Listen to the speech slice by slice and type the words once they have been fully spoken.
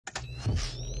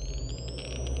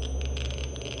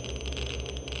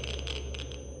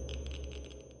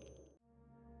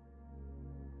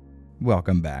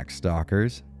Welcome back,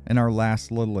 Stalkers. In our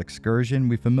last little excursion,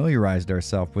 we familiarized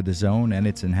ourselves with the zone and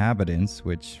its inhabitants,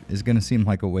 which is going to seem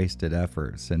like a wasted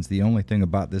effort, since the only thing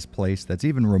about this place that's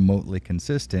even remotely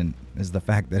consistent is the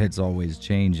fact that it's always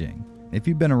changing. If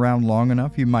you've been around long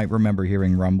enough, you might remember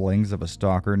hearing rumblings of a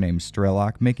stalker named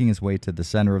Stalker making his way to the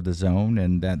center of the zone,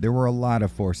 and that there were a lot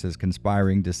of forces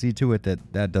conspiring to see to it that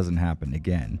that doesn't happen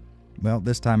again. Well,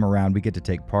 this time around we get to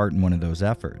take part in one of those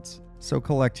efforts. So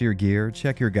collect your gear,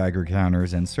 check your Geiger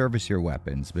counters, and service your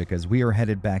weapons, because we are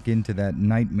headed back into that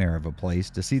nightmare of a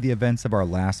place to see the events of our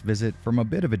last visit from a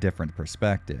bit of a different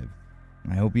perspective.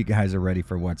 I hope you guys are ready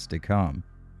for what's to come.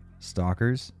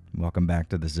 Stalkers, welcome back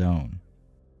to the zone.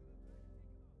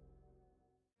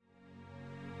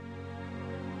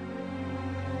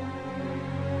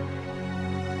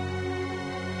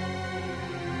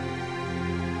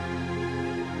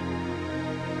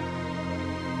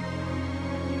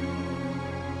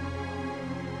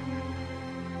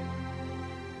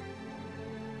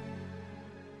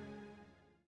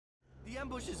 The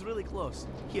ambush is really close.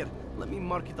 Here, let me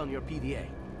mark it on your PDA.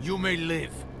 You may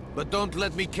live, but don't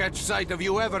let me catch sight of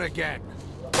you ever again.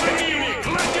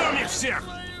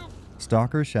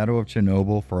 Stalker Shadow of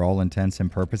Chernobyl, for all intents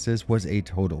and purposes, was a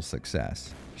total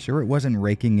success. Sure, it wasn't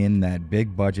raking in that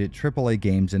big budget AAA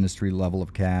games industry level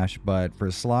of cash, but for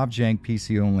a Slav-jank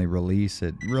PC-only release,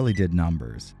 it really did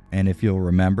numbers. And if you'll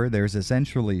remember, there's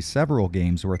essentially several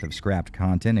games worth of scrapped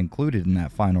content included in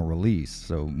that final release,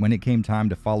 so when it came time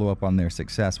to follow up on their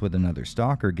success with another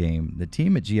Stalker game, the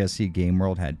team at GSC Game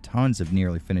World had tons of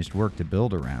nearly finished work to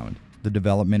build around. The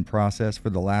development process for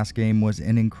the last game was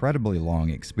an incredibly long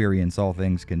experience, all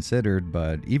things considered,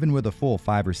 but even with a full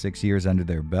 5 or 6 years under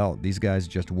their belt, these guys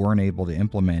just weren't able to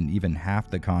implement even half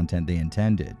the content they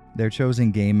intended. Their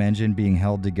chosen game engine being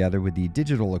held together with the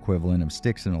digital equivalent of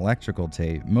sticks and electrical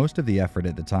tape, most of the effort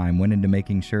at the time went into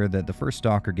making sure that the first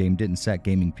Stalker game didn't set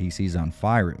gaming PCs on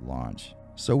fire at launch.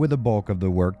 So with the bulk of the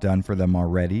work done for them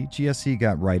already, GSC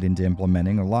got right into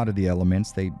implementing a lot of the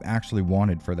elements they actually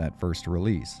wanted for that first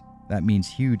release. That means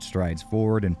huge strides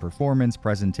forward in performance,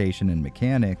 presentation, and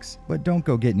mechanics, but don't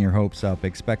go getting your hopes up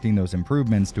expecting those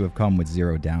improvements to have come with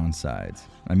zero downsides.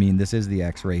 I mean, this is the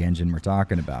X-Ray engine we're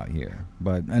talking about here.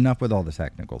 But enough with all the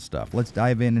technical stuff. Let's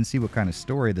dive in and see what kind of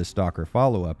story this Stalker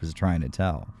follow-up is trying to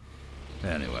tell.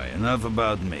 Anyway, enough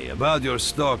about me. About your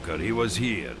stalker, he was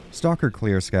here. Stalker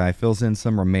Clear Sky fills in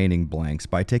some remaining blanks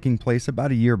by taking place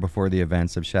about a year before the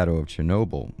events of Shadow of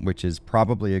Chernobyl, which is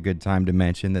probably a good time to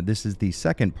mention that this is the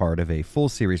second part of a full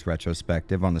series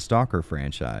retrospective on the Stalker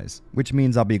franchise, which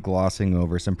means I'll be glossing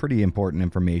over some pretty important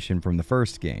information from the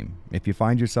first game. If you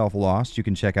find yourself lost, you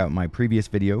can check out my previous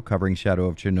video covering Shadow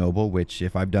of Chernobyl, which,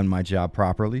 if I've done my job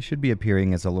properly, should be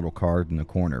appearing as a little card in the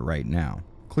corner right now.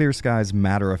 Clear Sky's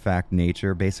matter-of-fact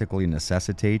nature basically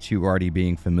necessitates you already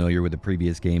being familiar with the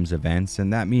previous game's events,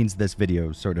 and that means this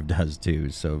video sort of does too,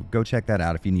 so go check that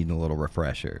out if you need a little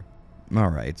refresher.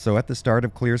 Alright, so at the start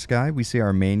of Clear Sky, we see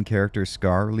our main character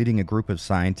Scar leading a group of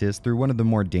scientists through one of the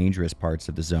more dangerous parts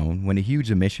of the zone when a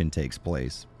huge emission takes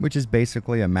place, which is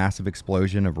basically a massive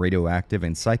explosion of radioactive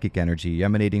and psychic energy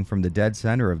emanating from the dead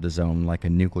center of the zone like a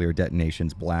nuclear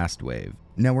detonation's blast wave.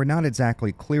 Now, we're not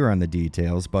exactly clear on the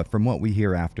details, but from what we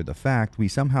hear after the fact, we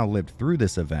somehow lived through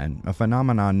this event, a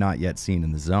phenomenon not yet seen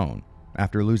in the zone.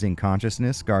 After losing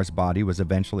consciousness, Scar's body was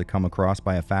eventually come across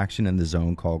by a faction in the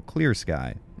zone called Clear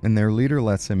Sky, and their leader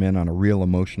lets him in on a real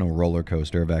emotional roller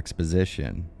coaster of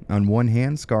exposition. On one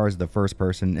hand, Scar is the first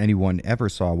person anyone ever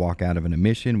saw walk out of an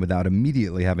emission without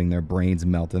immediately having their brains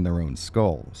melt in their own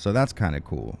skull, so that's kinda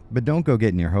cool. But don't go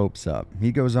getting your hopes up.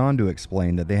 He goes on to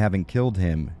explain that they haven't killed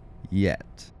him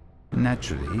yet.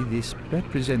 Naturally, this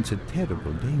represents a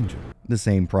terrible danger. The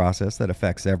same process that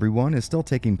affects everyone is still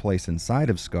taking place inside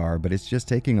of Scar, but it's just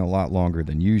taking a lot longer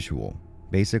than usual.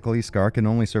 Basically, Scar can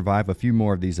only survive a few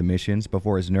more of these emissions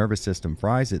before his nervous system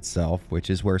fries itself, which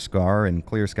is where Scar and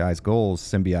Clear Sky's goals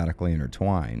symbiotically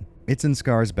intertwine. It's in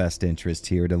Scar's best interest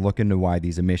here to look into why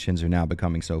these emissions are now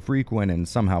becoming so frequent and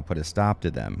somehow put a stop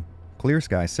to them. Clear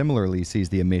Sky similarly sees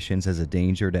the emissions as a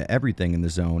danger to everything in the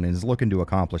zone and is looking to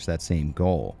accomplish that same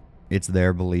goal. It's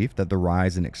their belief that the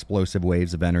rise in explosive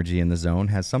waves of energy in the zone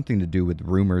has something to do with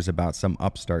rumors about some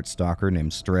upstart stalker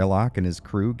named Stalker and his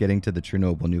crew getting to the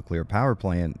Chernobyl nuclear power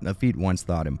plant, a feat once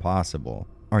thought impossible.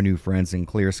 Our new friends in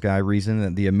Clear Sky reason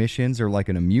that the emissions are like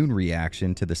an immune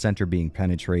reaction to the center being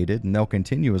penetrated, and they'll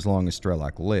continue as long as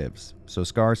Stalker lives. So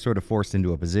Scar's sort of forced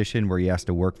into a position where he has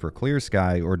to work for Clear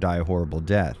Sky or die a horrible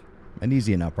death. An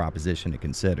easy enough proposition to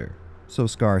consider. So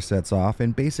Scar sets off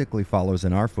and basically follows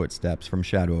in our footsteps from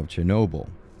Shadow of Chernobyl.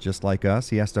 Just like us,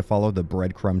 he has to follow the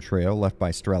breadcrumb trail left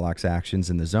by Strelok's actions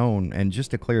in the zone, and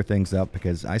just to clear things up,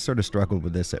 because I sort of struggled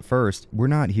with this at first, we're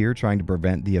not here trying to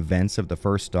prevent the events of the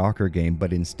first Stalker game,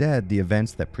 but instead the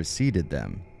events that preceded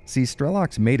them. See,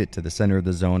 Strelok's made it to the center of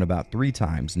the zone about 3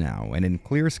 times now, and in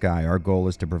Clear Sky our goal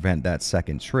is to prevent that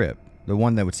second trip, the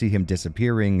one that would see him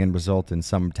disappearing and result in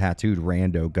some tattooed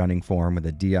rando gunning for him with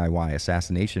a DIY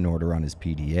assassination order on his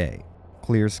PDA.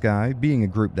 Clear Sky, being a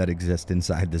group that exists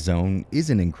inside the zone,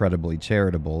 isn't incredibly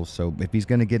charitable, so if he's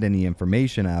going to get any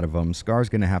information out of them, Scar's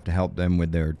going to have to help them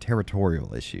with their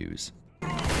territorial issues.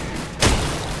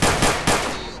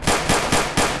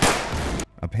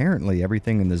 Apparently,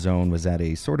 everything in the zone was at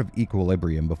a sort of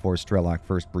equilibrium before Strelok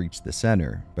first breached the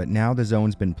center, but now the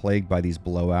zone's been plagued by these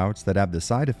blowouts that have the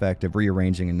side effect of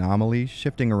rearranging anomalies,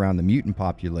 shifting around the mutant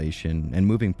population, and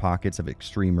moving pockets of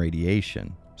extreme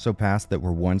radiation. So paths that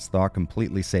were once thought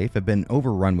completely safe have been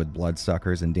overrun with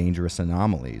bloodsuckers and dangerous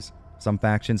anomalies. Some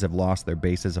factions have lost their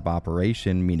bases of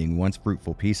operation, meaning once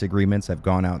fruitful peace agreements have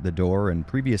gone out the door and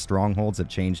previous strongholds have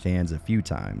changed hands a few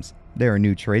times. There are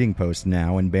new trading posts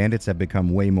now, and bandits have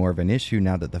become way more of an issue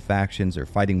now that the factions are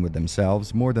fighting with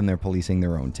themselves more than they're policing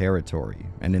their own territory.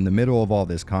 And in the middle of all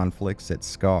this conflict sits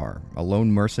Scar, a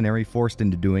lone mercenary forced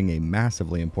into doing a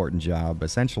massively important job,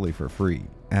 essentially for free.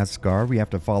 As Scar, we have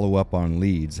to follow up on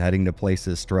leads, heading to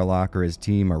places Strelok or his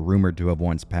team are rumored to have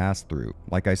once passed through.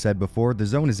 Like I said before, the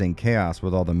zone is in chaos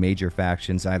with all the major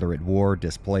factions either at war,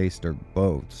 displaced, or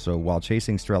both, so while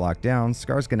chasing Strelok down,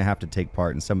 Scar's gonna have to take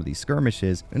part in some of these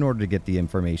skirmishes in order to get the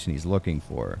information he's looking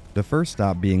for. The first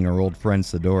stop being our old friend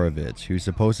Sidorovich, who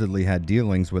supposedly had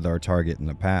dealings with our target in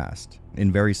the past.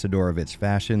 In very Sidorovich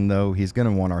fashion, though, he's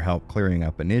gonna want our help clearing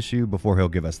up an issue before he'll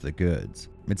give us the goods.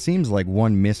 It seems like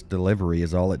one missed delivery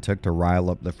is all it took to rile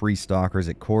up the free stalkers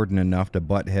at Cordon enough to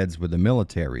butt heads with the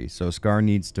military, so Scar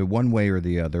needs to one way or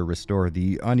the other restore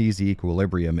the uneasy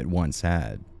equilibrium it once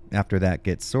had. After that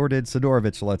gets sorted,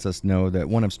 Sidorovich lets us know that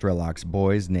one of Strelok's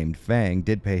boys, named Fang,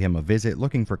 did pay him a visit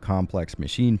looking for complex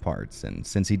machine parts, and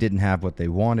since he didn't have what they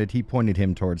wanted, he pointed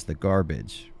him towards the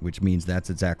garbage, which means that's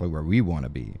exactly where we want to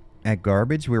be. At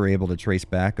Garbage, we were able to trace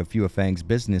back a few of Fang's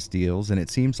business deals, and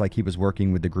it seems like he was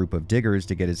working with the group of diggers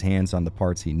to get his hands on the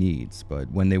parts he needs,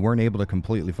 but when they weren't able to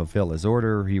completely fulfill his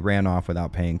order, he ran off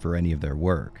without paying for any of their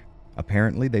work.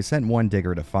 Apparently, they sent one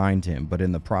digger to find him, but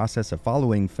in the process of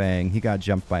following Fang, he got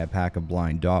jumped by a pack of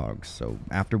blind dogs, so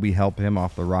after we help him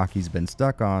off the rock he's been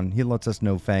stuck on, he lets us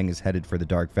know Fang is headed for the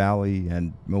Dark Valley,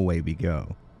 and away we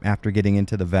go. After getting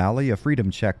into the valley, a freedom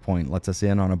checkpoint lets us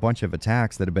in on a bunch of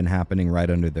attacks that have been happening right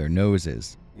under their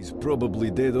noses. He's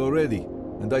probably dead already,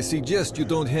 and I suggest you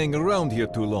don't hang around here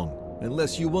too long,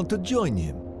 unless you want to join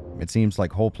him. It seems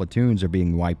like whole platoons are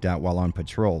being wiped out while on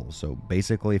patrol, so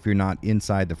basically if you're not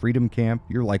inside the freedom camp,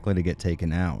 you're likely to get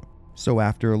taken out. So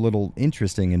after a little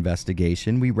interesting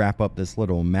investigation, we wrap up this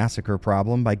little massacre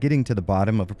problem by getting to the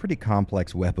bottom of a pretty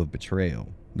complex web of betrayal.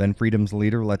 Then Freedom's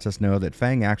leader lets us know that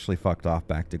Fang actually fucked off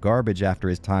back to Garbage after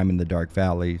his time in the Dark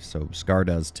Valley, so Scar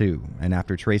does too, and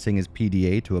after tracing his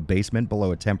PDA to a basement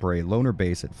below a temporary loner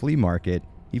base at Flea Market,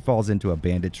 he falls into a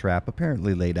bandit trap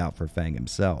apparently laid out for Fang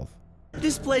himself.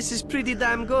 This place is pretty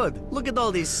damn good. Look at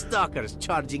all these stalkers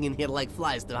charging in here like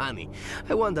flies to honey.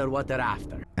 I wonder what they're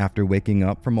after. After waking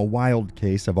up from a wild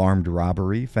case of armed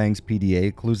robbery, Fang's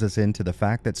PDA clues us into the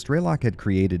fact that Strelok had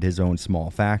created his own small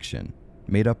faction.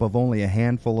 Made up of only a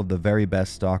handful of the very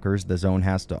best stalkers the zone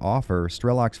has to offer,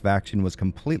 Strelok's faction was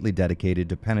completely dedicated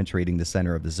to penetrating the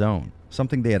center of the zone,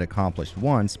 something they had accomplished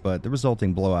once, but the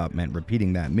resulting blowout meant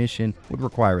repeating that mission would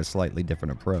require a slightly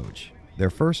different approach. Their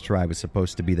first try was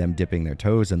supposed to be them dipping their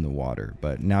toes in the water,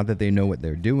 but now that they know what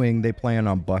they're doing, they plan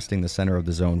on busting the center of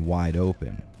the zone wide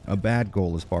open. A bad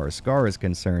goal as far as Scar is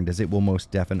concerned, as it will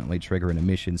most definitely trigger an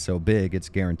emission so big it's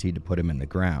guaranteed to put him in the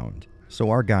ground. So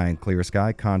our guy in Clear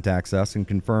Sky contacts us and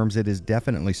confirms it is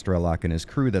definitely Strelok and his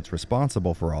crew that's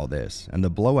responsible for all this, and the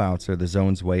blowouts are the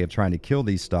zone's way of trying to kill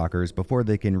these stalkers before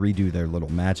they can redo their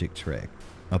little magic trick.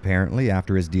 Apparently,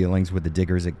 after his dealings with the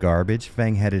diggers at Garbage,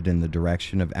 Fang headed in the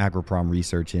direction of Agroprom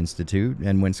Research Institute,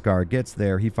 and when Scar gets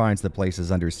there, he finds the place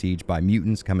is under siege by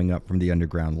mutants coming up from the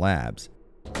underground labs.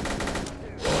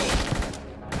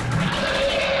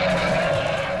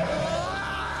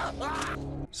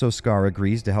 So Scar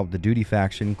agrees to help the Duty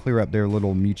faction clear up their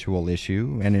little mutual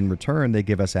issue, and in return they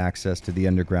give us access to the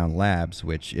underground labs,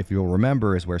 which, if you'll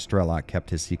remember, is where Strelok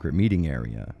kept his secret meeting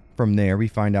area. From there, we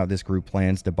find out this group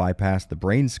plans to bypass the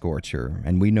Brain Scorcher,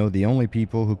 and we know the only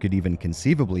people who could even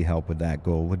conceivably help with that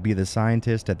goal would be the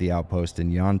scientist at the outpost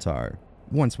in Yantar.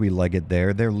 Once we leg it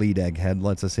there, their lead egghead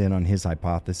lets us in on his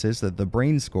hypothesis that the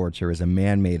Brain Scorcher is a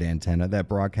man-made antenna that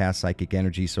broadcasts psychic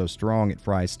energy so strong it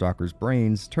fries Stalkers'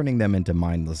 brains, turning them into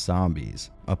mindless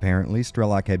zombies. Apparently,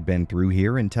 Strelok had been through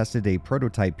here and tested a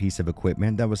prototype piece of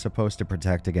equipment that was supposed to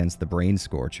protect against the Brain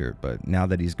Scorcher, but now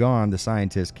that he's gone, the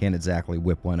scientists can't exactly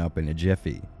whip one up in a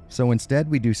jiffy. So instead,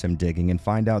 we do some digging and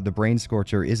find out the Brain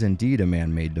Scorcher is indeed a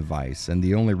man-made device, and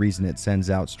the only reason it sends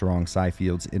out strong psi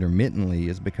fields intermittently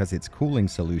is because its cooling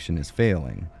solution is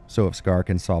failing. So if Scar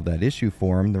can solve that issue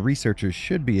for him, the researchers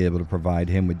should be able to provide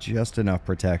him with just enough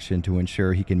protection to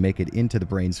ensure he can make it into the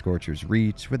Brain Scorcher's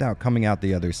reach without coming out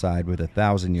the other side with a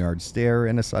 1,000-yard stare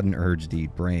and a sudden urge to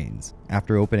eat brains.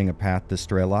 After opening a path to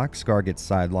Strelok, Scar gets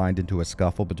sidelined into a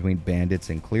scuffle between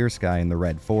bandits and Clear Sky in the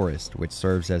Red Forest, which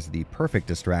serves as the perfect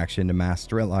distraction to mask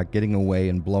Strelok getting away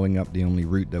and blowing up the only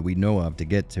route that we know of to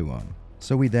get to him.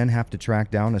 So we then have to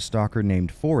track down a stalker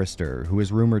named Forrester, who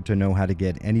is rumored to know how to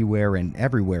get anywhere and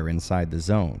everywhere inside the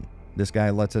zone. This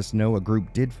guy lets us know a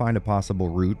group did find a possible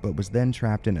route, but was then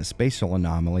trapped in a spatial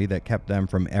anomaly that kept them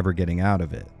from ever getting out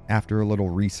of it. After a little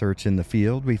research in the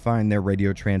field, we find their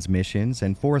radio transmissions,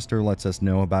 and Forrester lets us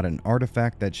know about an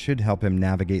artifact that should help him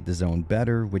navigate the zone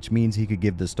better, which means he could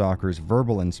give the stalkers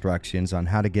verbal instructions on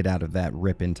how to get out of that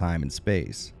rip in time and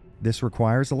space. This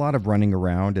requires a lot of running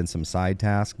around and some side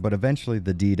tasks, but eventually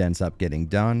the deed ends up getting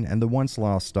done, and the once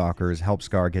lost stalkers help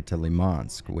Scar get to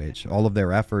Limansk, which all of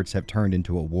their efforts have turned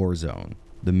into a war zone.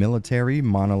 The military,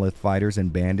 monolith fighters,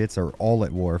 and bandits are all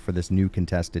at war for this new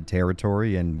contested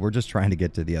territory, and we're just trying to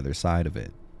get to the other side of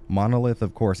it. Monolith,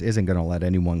 of course, isn't going to let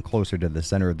anyone closer to the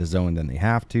center of the zone than they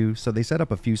have to, so they set up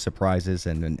a few surprises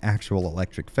and an actual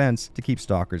electric fence to keep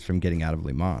stalkers from getting out of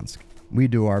Limansk. We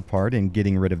do our part in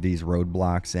getting rid of these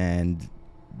roadblocks and,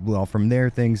 well, from there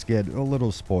things get a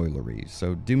little spoilery,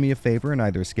 so do me a favor and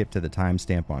either skip to the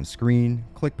timestamp on screen,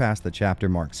 click past the chapter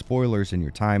marked spoilers in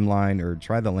your timeline, or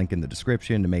try the link in the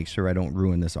description to make sure I don't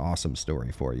ruin this awesome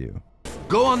story for you.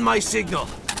 Go on my signal!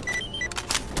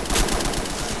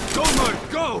 Go, Merc,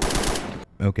 go!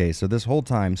 Okay, so this whole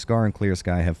time, Scar and Clear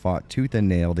Sky have fought tooth and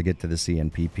nail to get to the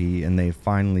CNPP, and they've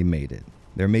finally made it.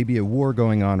 There may be a war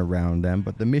going on around them,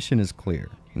 but the mission is clear.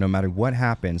 No matter what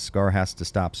happens, Scar has to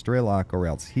stop Strelok, or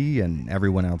else he and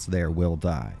everyone else there will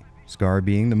die. Scar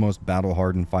being the most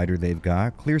battle-hardened fighter they've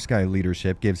got, Clear Sky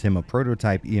leadership gives him a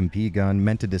prototype EMP gun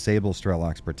meant to disable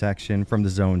Strelok's protection from the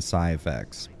zone's psi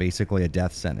effects, basically a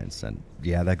death sentence, and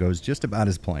yeah, that goes just about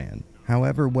as planned.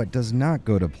 However, what does not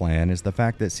go to plan is the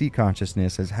fact that Sea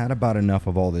Consciousness has had about enough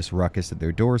of all this ruckus at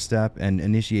their doorstep and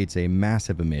initiates a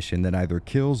massive emission that either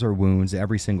kills or wounds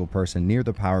every single person near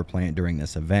the power plant during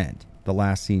this event, the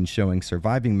last scene showing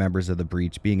surviving members of the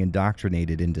breach being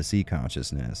indoctrinated into Sea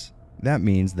Consciousness. That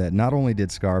means that not only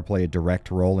did Scar play a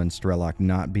direct role in Strelok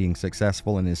not being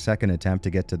successful in his second attempt to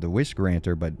get to the Wish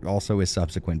Granter, but also his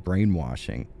subsequent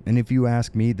brainwashing. And if you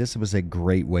ask me, this was a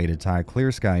great way to tie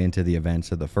Clear Sky into the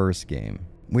events of the first game,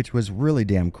 which was really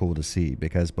damn cool to see,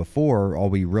 because before,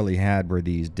 all we really had were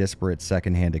these disparate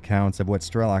secondhand accounts of what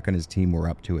Strelok and his team were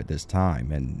up to at this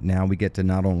time, and now we get to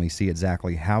not only see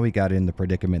exactly how he got in the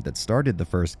predicament that started the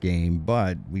first game,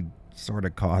 but we sort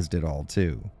of caused it all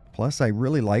too. Plus, I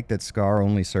really like that Scar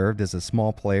only served as a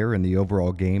small player in the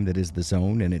overall game that is the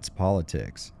zone and its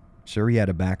politics. Sure, he had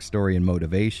a backstory and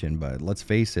motivation, but let's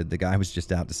face it, the guy was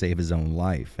just out to save his own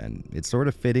life, and it's sort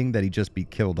of fitting that he just be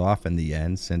killed off in the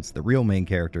end, since the real main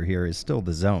character here is still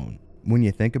the zone. When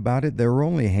you think about it, there are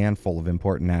only a handful of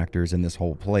important actors in this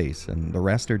whole place, and the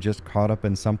rest are just caught up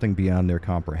in something beyond their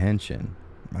comprehension.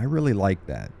 I really like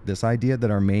that. This idea that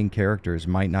our main characters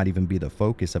might not even be the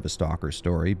focus of a Stalker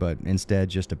story, but instead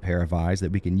just a pair of eyes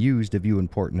that we can use to view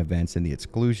important events in the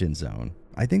exclusion zone.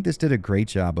 I think this did a great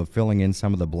job of filling in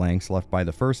some of the blanks left by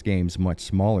the first game's much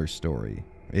smaller story.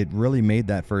 It really made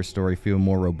that first story feel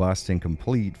more robust and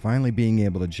complete, finally being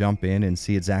able to jump in and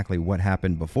see exactly what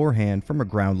happened beforehand from a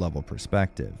ground level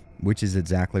perspective. Which is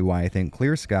exactly why I think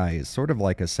Clear Sky is sort of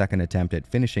like a second attempt at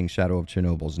finishing Shadow of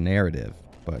Chernobyl's narrative.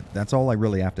 But that's all I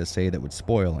really have to say that would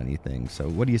spoil anything, so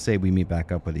what do you say we meet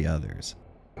back up with the others?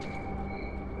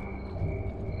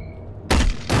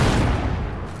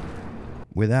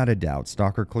 Without a doubt,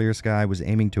 Stalker Clear Sky was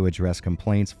aiming to address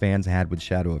complaints fans had with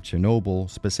Shadow of Chernobyl,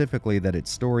 specifically that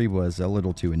its story was a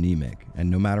little too anemic, and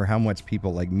no matter how much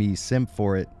people like me simp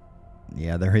for it,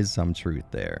 yeah, there is some truth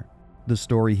there. The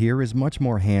story here is much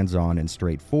more hands-on and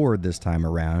straightforward this time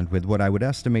around, with what I would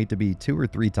estimate to be 2 or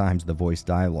 3 times the voice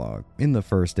dialogue. In the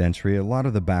first entry, a lot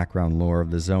of the background lore of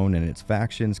the zone and its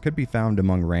factions could be found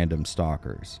among random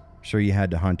stalkers. Sure, you had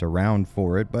to hunt around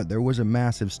for it, but there was a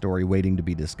massive story waiting to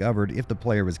be discovered if the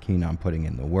player was keen on putting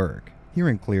in the work. Here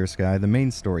in Clear Sky, the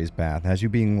main story's path has you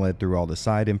being led through all the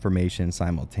side information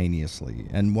simultaneously,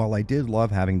 and while I did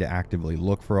love having to actively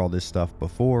look for all this stuff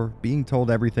before, being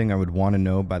told everything I would want to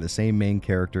know by the same main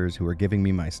characters who are giving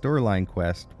me my storyline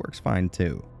quest works fine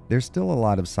too. There's still a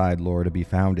lot of side lore to be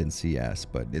found in CS,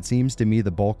 but it seems to me the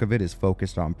bulk of it is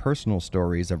focused on personal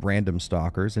stories of random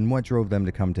stalkers and what drove them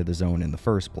to come to the zone in the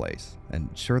first place. And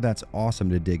sure, that's awesome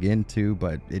to dig into,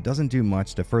 but it doesn't do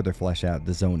much to further flesh out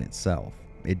the zone itself.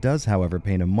 It does, however,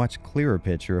 paint a much clearer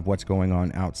picture of what's going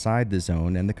on outside the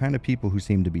zone and the kind of people who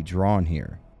seem to be drawn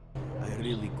here. I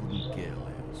really couldn't care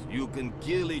less. You can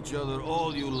kill each other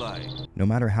all you like. No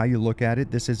matter how you look at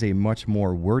it, this is a much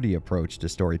more wordy approach to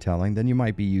storytelling than you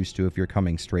might be used to if you're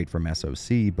coming straight from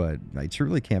SOC, but I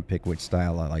truly can't pick which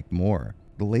style I like more.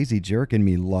 The lazy jerk in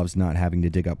me loves not having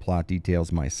to dig up plot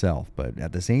details myself, but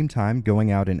at the same time, going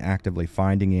out and actively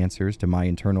finding answers to my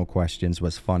internal questions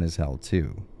was fun as hell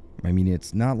too. I mean,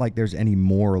 it's not like there's any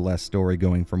more or less story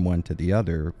going from one to the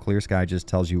other. Clear Sky just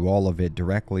tells you all of it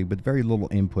directly with very little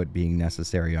input being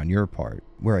necessary on your part,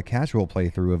 where a casual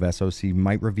playthrough of SOC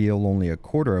might reveal only a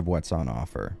quarter of what's on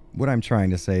offer. What I'm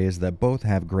trying to say is that both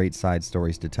have great side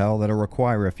stories to tell that'll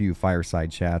require a few fireside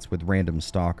chats with random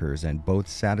stalkers, and both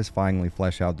satisfyingly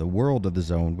flesh out the world of the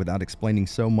zone without explaining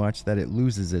so much that it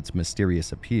loses its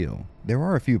mysterious appeal. There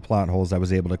are a few plot holes I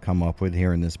was able to come up with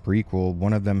here in this prequel,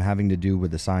 one of them having to do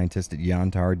with the scientist at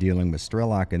Yantar dealing with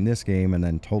Strelok in this game and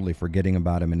then totally forgetting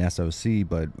about him in SOC,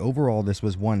 but overall this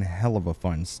was one hell of a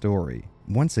fun story.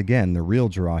 Once again, the real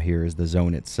draw here is the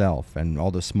zone itself, and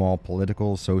all the small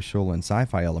political, social, and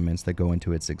sci-fi elements that go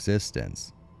into its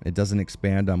existence. It doesn't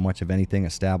expand on much of anything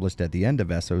established at the end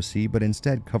of SOC, but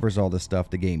instead covers all the stuff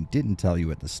the game didn't tell you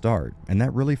at the start, and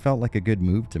that really felt like a good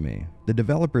move to me. The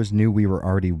developers knew we were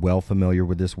already well familiar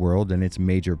with this world and its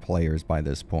major players by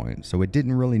this point, so it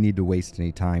didn't really need to waste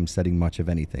any time setting much of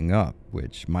anything up,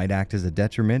 which might act as a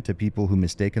detriment to people who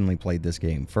mistakenly played this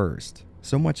game first.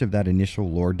 So much of that initial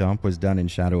lore dump was done in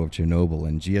Shadow of Chernobyl,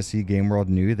 and GSC Game World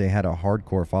knew they had a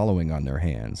hardcore following on their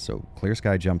hands, so Clear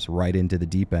Sky jumps right into the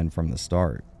deep end from the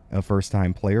start. A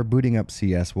first-time player booting up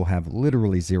CS will have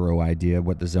literally zero idea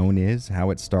what the zone is, how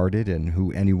it started, and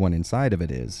who anyone inside of it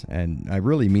is, and I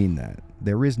really mean that.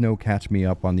 There is no catch me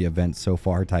up on the events so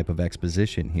far type of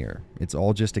exposition here. It's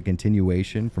all just a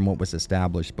continuation from what was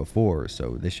established before,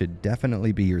 so this should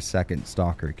definitely be your second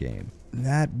Stalker game.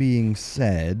 That being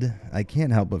said, I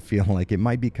can't help but feel like it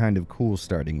might be kind of cool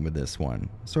starting with this one.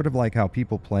 Sort of like how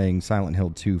people playing Silent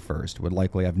Hill 2 first would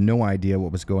likely have no idea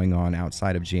what was going on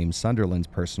outside of James Sunderland's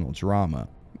personal drama.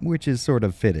 Which is sort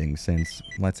of fitting since,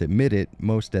 let's admit it,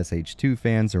 most SH2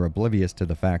 fans are oblivious to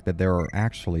the fact that there are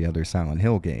actually other Silent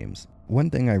Hill games. One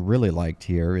thing I really liked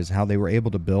here is how they were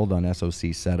able to build on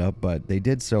SOC's setup, but they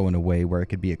did so in a way where it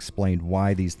could be explained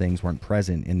why these things weren't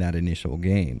present in that initial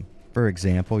game. For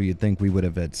example, you'd think we would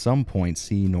have at some point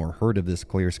seen or heard of this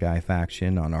Clear Sky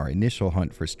faction on our initial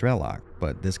hunt for Strelok,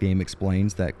 but this game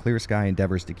explains that Clear Sky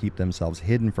endeavors to keep themselves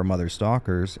hidden from other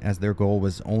stalkers as their goal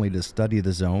was only to study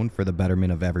the zone for the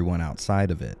betterment of everyone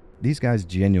outside of it. These guys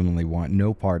genuinely want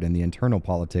no part in the internal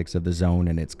politics of the zone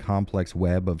and its complex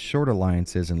web of short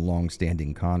alliances and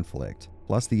long-standing conflict.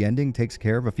 Plus, the ending takes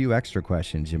care of a few extra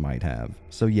questions you might have.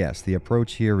 So yes, the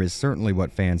approach here is certainly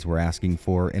what fans were asking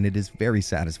for, and it is very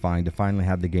satisfying to finally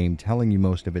have the game telling you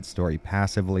most of its story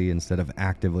passively instead of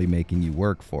actively making you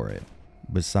work for it.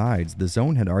 Besides, the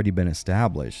zone had already been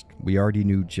established. We already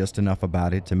knew just enough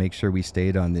about it to make sure we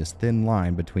stayed on this thin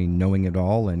line between knowing it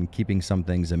all and keeping some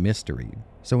things a mystery.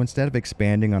 So instead of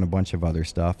expanding on a bunch of other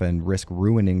stuff and risk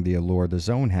ruining the allure the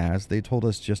zone has, they told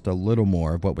us just a little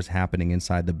more of what was happening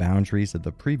inside the boundaries of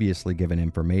the previously given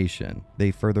information.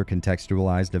 They further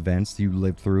contextualized events you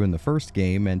lived through in the first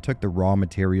game and took the raw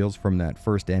materials from that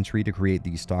first entry to create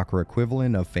the Stalker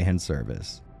equivalent of fan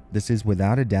service. This is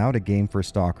without a doubt a game for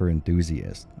Stalker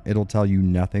enthusiasts. It'll tell you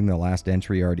nothing the last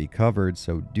entry already covered,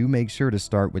 so do make sure to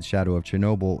start with Shadow of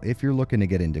Chernobyl if you're looking to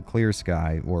get into Clear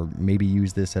Sky, or maybe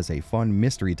use this as a fun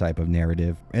mystery type of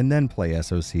narrative, and then play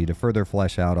SOC to further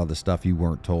flesh out all the stuff you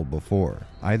weren't told before.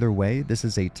 Either way, this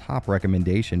is a top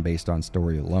recommendation based on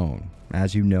story alone.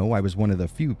 As you know, I was one of the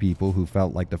few people who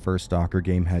felt like the first Stalker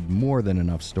game had more than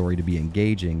enough story to be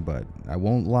engaging, but I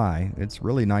won't lie, it's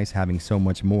really nice having so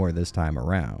much more this time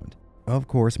around. Of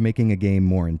course, making a game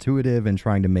more intuitive and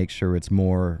trying to make sure it's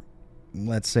more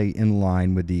let's say in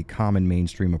line with the common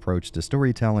mainstream approach to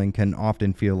storytelling, can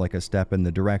often feel like a step in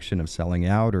the direction of selling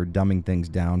out or dumbing things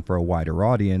down for a wider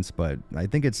audience, but I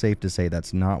think it's safe to say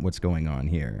that's not what's going on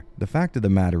here. The fact of the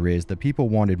matter is that people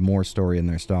wanted more story in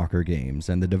their Stalker games,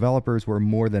 and the developers were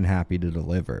more than happy to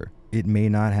deliver. It may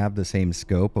not have the same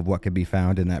scope of what could be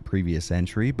found in that previous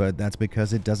entry, but that's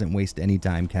because it doesn't waste any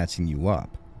time catching you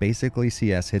up. Basically,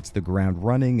 CS hits the ground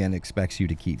running and expects you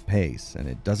to keep pace, and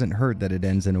it doesn't hurt that it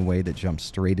ends in a way that jumps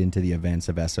straight into the events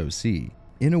of SOC.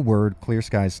 In a word, Clear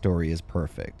Sky's story is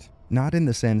perfect. Not in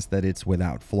the sense that it's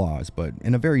without flaws, but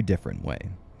in a very different way.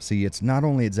 See, it's not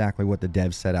only exactly what the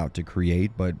devs set out to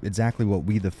create, but exactly what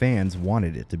we the fans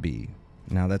wanted it to be.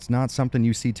 Now, that's not something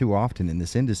you see too often in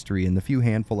this industry, and the few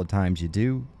handful of times you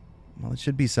do, well, it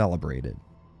should be celebrated.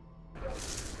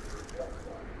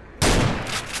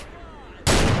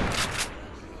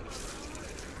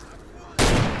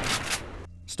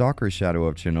 Stalker Shadow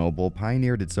of Chernobyl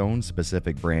pioneered its own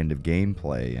specific brand of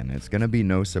gameplay, and it's gonna be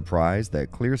no surprise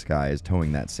that Clear Sky is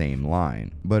towing that same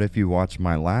line. But if you watch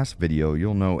my last video,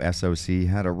 you'll know SOC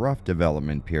had a rough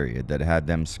development period that had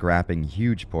them scrapping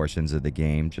huge portions of the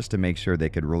game just to make sure they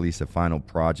could release a final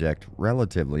project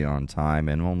relatively on time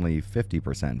and only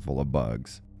 50% full of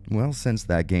bugs. Well, since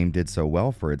that game did so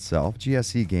well for itself,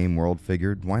 GSC Game World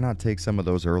figured why not take some of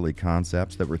those early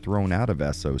concepts that were thrown out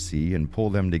of SOC and pull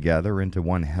them together into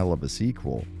one hell of a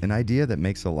sequel. An idea that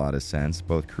makes a lot of sense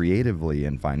both creatively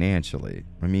and financially.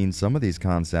 I mean, some of these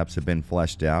concepts have been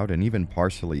fleshed out and even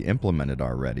partially implemented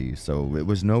already, so it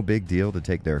was no big deal to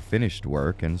take their finished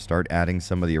work and start adding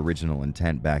some of the original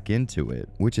intent back into it,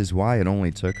 which is why it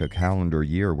only took a calendar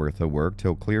year worth of work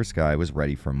till Clear Sky was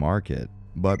ready for market.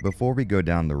 But before we go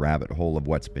down the rabbit hole of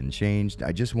what's been changed,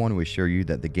 I just want to assure you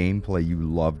that the gameplay you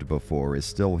loved before is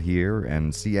still here,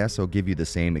 and CS will give you the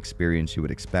same experience you would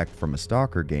expect from a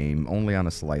Stalker game, only on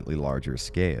a slightly larger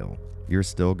scale. You're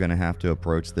still going to have to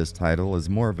approach this title as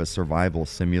more of a survival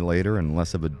simulator and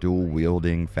less of a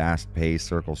dual-wielding, fast-paced,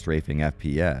 circle-strafing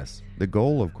FPS. The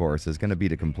goal, of course, is going to be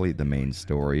to complete the main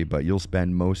story, but you'll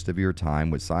spend most of your time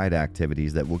with side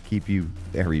activities that will keep you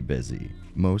very busy.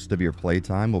 Most of your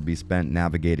playtime will be spent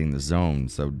navigating the zone,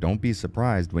 so don't be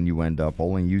surprised when you end up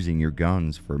only using your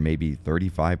guns for maybe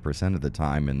 35% of the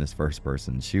time in this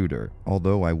first-person shooter.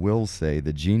 Although I will say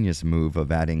the genius move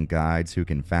of adding guides who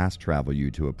can fast travel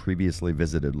you to a previously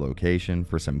visited location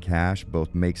for some cash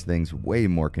both makes things way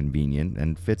more convenient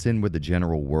and fits in with the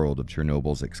general world of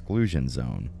Chernobyl's exclusion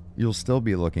zone. You'll still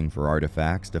be looking for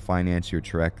artifacts to finance your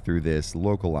trek through this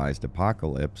localized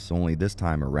apocalypse, only this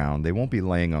time around they won't be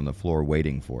laying on the floor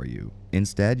waiting for you.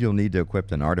 Instead, you'll need to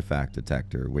equip an artifact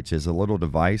detector, which is a little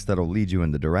device that'll lead you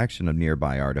in the direction of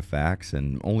nearby artifacts,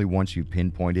 and only once you've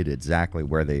pinpointed exactly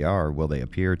where they are will they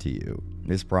appear to you.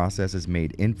 This process is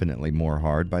made infinitely more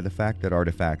hard by the fact that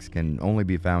artifacts can only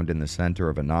be found in the center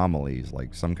of anomalies,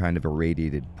 like some kind of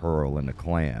irradiated pearl in a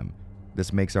clam.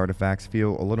 This makes artifacts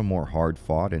feel a little more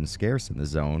hard-fought and scarce in the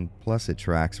zone, plus it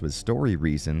tracks with story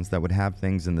reasons that would have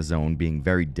things in the zone being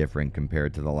very different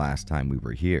compared to the last time we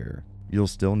were here. You'll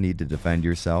still need to defend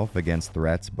yourself against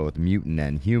threats both mutant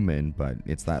and human, but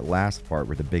it's that last part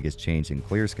where the biggest change in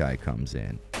Clear Sky comes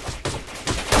in.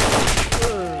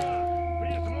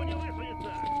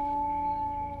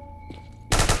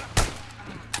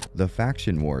 The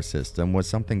faction war system was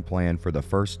something planned for the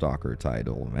first Stalker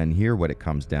title, and here what it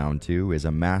comes down to is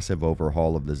a massive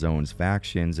overhaul of the zone's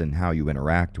factions and how you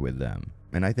interact with them.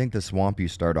 And I think the swamp you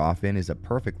start off in is a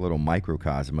perfect little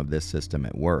microcosm of this system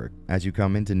at work. As you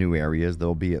come into new areas,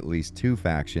 there'll be at least two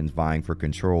factions vying for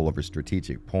control over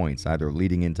strategic points, either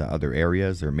leading into other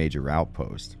areas or major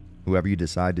outposts. Whoever you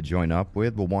decide to join up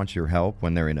with will want your help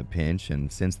when they're in a pinch,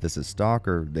 and since this is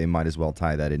Stalker, they might as well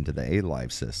tie that into the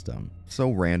A-Life system.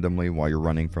 So randomly, while you're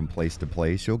running from place to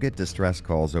place, you'll get distress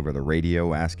calls over the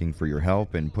radio asking for your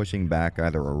help and pushing back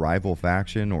either a rival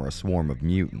faction or a swarm of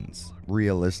mutants.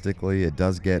 Realistically, it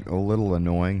does get a little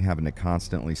annoying having to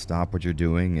constantly stop what you're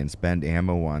doing and spend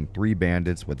ammo on 3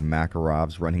 bandits with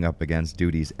Makarovs running up against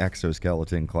duty's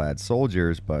exoskeleton-clad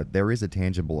soldiers, but there is a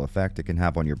tangible effect it can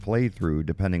have on your playthrough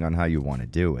depending on how you want to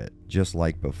do it. Just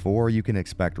like before, you can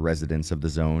expect residents of the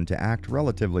zone to act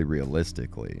relatively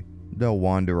realistically. They'll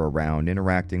wander around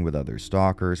interacting with other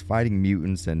stalkers, fighting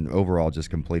mutants, and overall just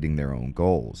completing their own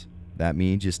goals. That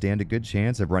means you stand a good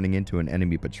chance of running into an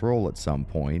enemy patrol at some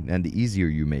point, and the easier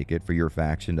you make it for your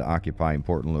faction to occupy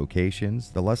important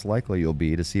locations, the less likely you'll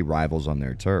be to see rivals on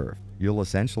their turf. You'll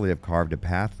essentially have carved a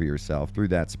path for yourself through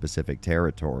that specific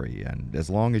territory, and as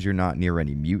long as you're not near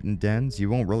any mutant dens, you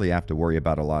won't really have to worry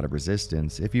about a lot of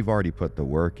resistance if you've already put the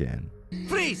work in.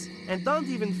 Freeze! And don't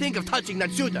even think of touching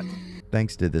that shooter!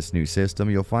 Thanks to this new system,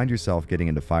 you'll find yourself getting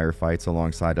into firefights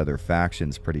alongside other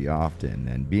factions pretty often,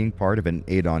 and being part of an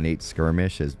 8-on-8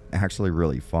 skirmish is actually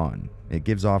really fun. It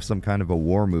gives off some kind of a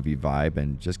war movie vibe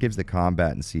and just gives the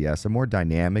combat in CS a more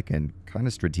dynamic and kind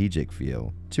of strategic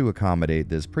feel. To accommodate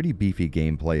this pretty beefy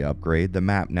gameplay upgrade, the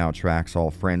map now tracks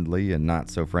all friendly and not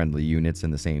so friendly units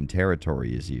in the same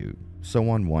territory as you.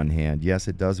 So on one hand, yes,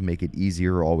 it does make it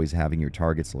easier always having your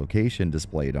target's location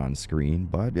displayed on screen,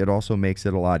 but it also makes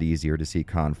it a lot easier to see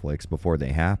conflicts before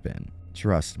they happen.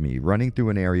 Trust me, running through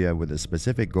an area with a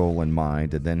specific goal in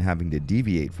mind and then having to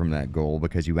deviate from that goal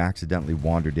because you accidentally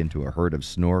wandered into a herd of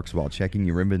snorks while checking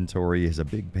your inventory is a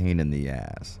big pain in the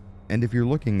ass. And if you're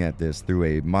looking at this through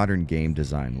a modern game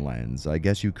design lens, I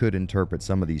guess you could interpret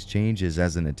some of these changes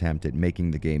as an attempt at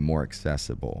making the game more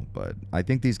accessible, but I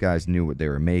think these guys knew what they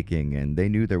were making and they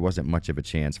knew there wasn't much of a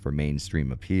chance for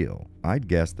mainstream appeal. I'd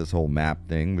guess this whole map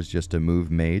thing was just a move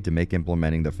made to make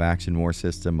implementing the faction war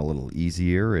system a little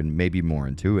easier and maybe more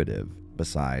intuitive.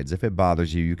 Besides, if it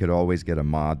bothers you, you could always get a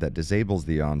mod that disables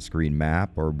the on-screen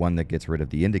map or one that gets rid of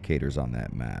the indicators on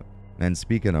that map. And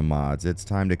speaking of mods, it's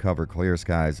time to cover Clear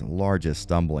Sky's largest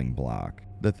stumbling block.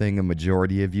 The thing a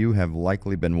majority of you have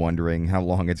likely been wondering how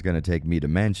long it's going to take me to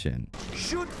mention.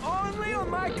 Shoot only on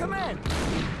my command!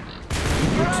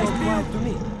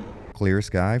 Clear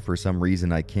Sky, for some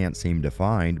reason I can't seem to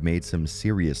find, made some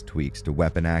serious tweaks to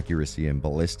weapon accuracy and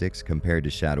ballistics compared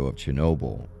to Shadow of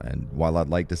Chernobyl. And while I'd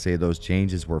like to say those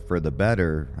changes were for the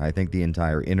better, I think the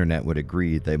entire internet would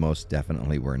agree they most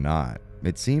definitely were not.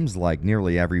 It seems like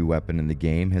nearly every weapon in the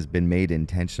game has been made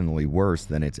intentionally worse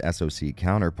than its SOC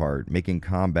counterpart, making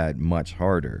combat much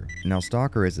harder. Now,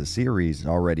 Stalker as a series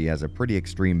already has a pretty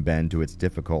extreme bend to its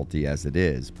difficulty as it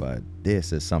is, but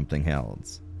this is something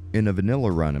else. In a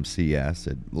vanilla run of CS,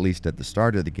 at least at the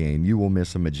start of the game, you will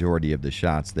miss a majority of the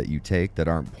shots that you take that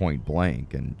aren't point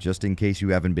blank, and just in case you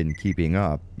haven't been keeping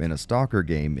up, in a Stalker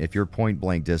game, if you're point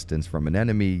blank distance from an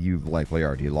enemy, you've likely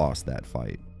already lost that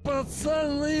fight.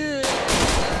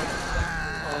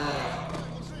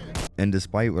 And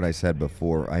despite what I said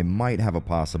before, I might have a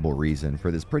possible reason for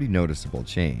this pretty noticeable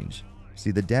change. See,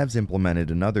 the devs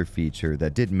implemented another feature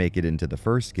that didn't make it into the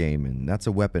first game, and that's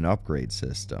a weapon upgrade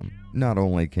system. Not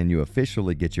only can you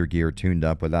officially get your gear tuned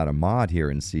up without a mod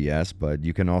here in CS, but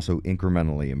you can also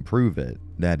incrementally improve it.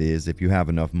 That is, if you have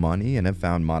enough money and have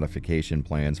found modification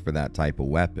plans for that type of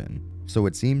weapon. So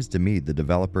it seems to me the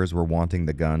developers were wanting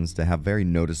the guns to have very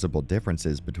noticeable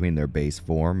differences between their base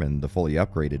form and the fully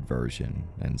upgraded version,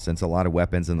 and since a lot of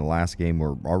weapons in the last game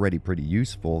were already pretty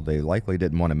useful, they likely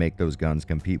didn't want to make those guns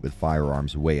compete with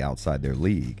firearms way outside their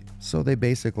league. So they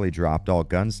basically dropped all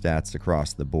gun stats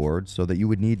across the board so that you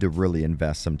would need to really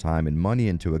invest some time and money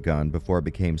into a gun before it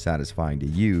became satisfying to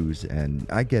use, and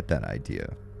I get that idea.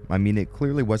 I mean, it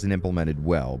clearly wasn't implemented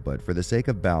well, but for the sake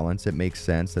of balance, it makes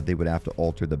sense that they would have to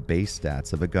alter the base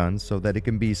stats of a gun so that it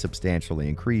can be substantially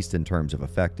increased in terms of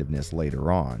effectiveness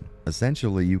later on.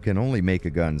 Essentially, you can only make a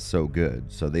gun so good,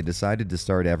 so they decided to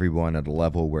start everyone at a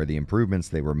level where the improvements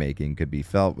they were making could be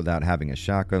felt without having a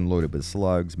shotgun loaded with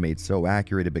slugs made so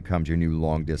accurate it becomes your new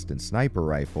long-distance sniper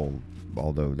rifle,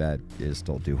 although that is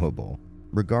still doable.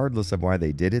 Regardless of why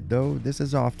they did it though, this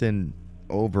is often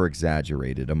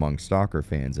over-exaggerated among Stalker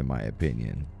fans in my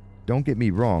opinion. Don't get me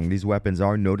wrong, these weapons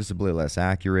are noticeably less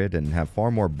accurate and have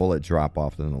far more bullet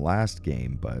drop-off than the last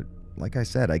game, but like I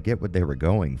said, I get what they were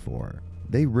going for.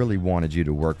 They really wanted you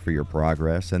to work for your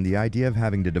progress, and the idea of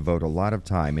having to devote a lot of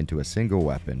time into a single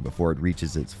weapon before it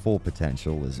reaches its full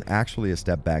potential is actually a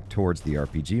step back towards the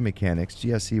RPG mechanics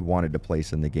GSC wanted to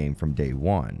place in the game from day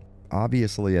one.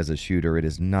 Obviously, as a shooter, it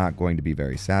is not going to be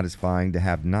very satisfying to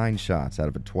have 9 shots out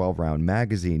of a 12-round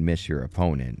magazine miss your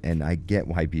opponent, and I get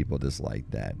why people dislike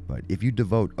that, but if you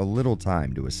devote a little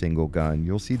time to a single gun,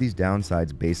 you'll see these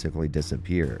downsides basically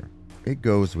disappear. It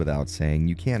goes without saying,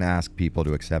 you can't ask people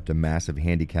to accept a massive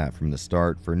handicap from the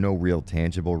start for no real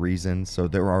tangible reason, so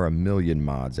there are a million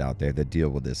mods out there that deal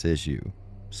with this issue.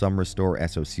 Some restore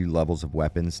SOC levels of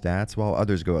weapon stats, while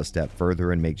others go a step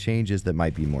further and make changes that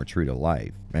might be more true to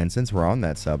life. And since we're on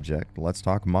that subject, let's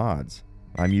talk mods.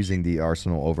 I'm using the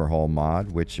Arsenal Overhaul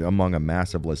mod, which, among a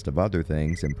massive list of other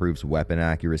things, improves weapon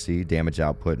accuracy, damage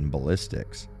output, and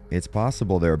ballistics. It's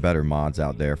possible there are better mods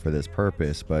out there for this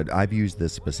purpose, but I've used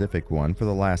this specific one for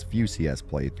the last few CS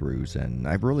playthroughs, and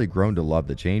I've really grown to love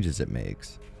the changes it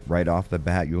makes. Right off the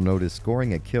bat, you'll notice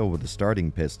scoring a kill with a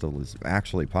starting pistol is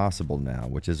actually possible now,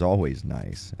 which is always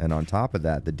nice. And on top of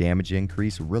that, the damage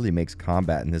increase really makes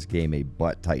combat in this game a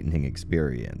butt-tightening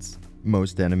experience.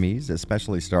 Most enemies,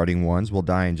 especially starting ones, will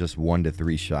die in just 1 to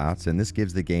 3 shots, and this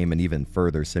gives the game an even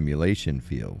further simulation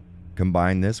feel.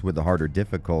 Combine this with the harder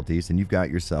difficulties and you've got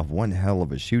yourself one hell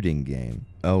of a shooting game.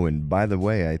 Oh, and by the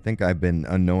way, I think I've been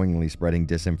unknowingly spreading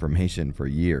disinformation for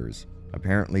years.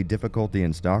 Apparently, difficulty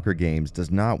in Stalker games does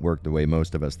not work the way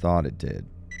most of us thought it did.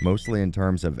 Mostly in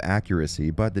terms of accuracy,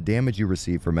 but the damage you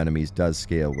receive from enemies does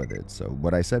scale with it, so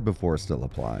what I said before still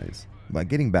applies. But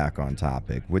getting back on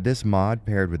topic, with this mod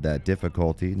paired with that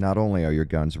difficulty, not only are your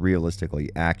guns realistically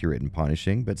accurate and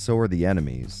punishing, but so are the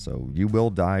enemies, so you will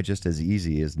die just as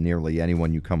easy as nearly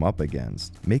anyone you come up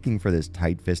against, making for this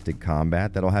tight-fisted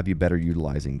combat that'll have you better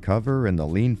utilizing cover and the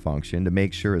lean function to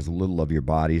make sure as little of your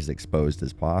body is exposed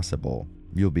as possible.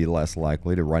 You'll be less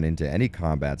likely to run into any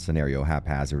combat scenario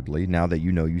haphazardly now that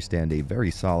you know you stand a very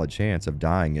solid chance of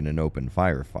dying in an open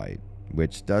firefight,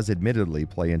 which does admittedly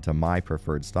play into my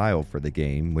preferred style for the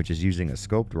game, which is using a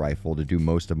scoped rifle to do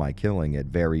most of my killing at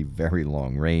very, very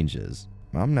long ranges.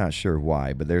 I'm not sure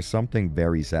why, but there's something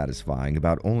very satisfying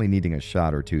about only needing a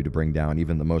shot or two to bring down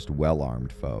even the most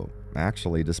well-armed foe.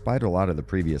 Actually, despite a lot of the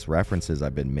previous references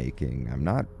I've been making, I'm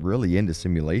not really into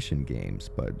simulation games,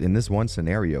 but in this one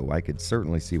scenario, I could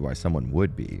certainly see why someone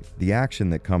would be. The action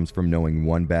that comes from knowing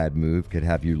one bad move could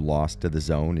have you lost to the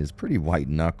zone is pretty white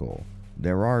knuckle.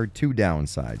 There are two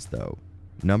downsides though.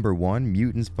 Number one,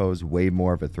 mutants pose way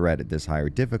more of a threat at this higher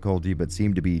difficulty but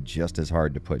seem to be just as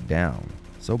hard to put down.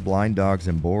 So blind dogs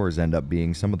and boars end up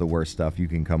being some of the worst stuff you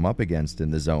can come up against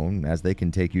in the zone, as they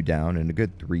can take you down in a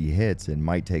good 3 hits and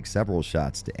might take several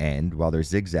shots to end while they're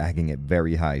zigzagging at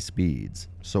very high speeds.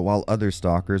 So while other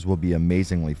stalkers will be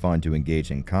amazingly fun to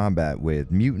engage in combat with,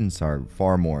 mutants are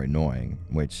far more annoying,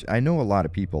 which I know a lot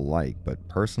of people like, but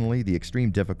personally the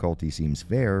extreme difficulty seems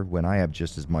fair when I have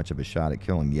just as much of a shot at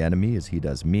killing the enemy as he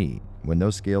does me. When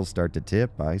those scales start to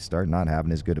tip, I start not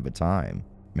having as good of a time.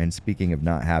 And speaking of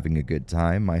not having a good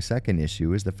time, my second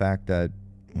issue is the fact that,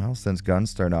 well, since guns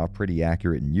start off pretty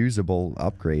accurate and usable,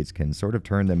 upgrades can sort of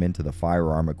turn them into the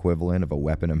firearm equivalent of a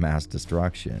weapon of mass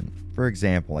destruction. For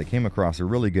example, I came across a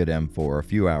really good M4 a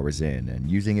few hours in,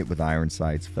 and using it with iron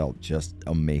sights felt just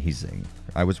amazing.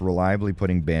 I was reliably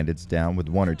putting bandits down with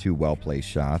 1 or 2 well-placed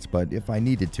shots, but if I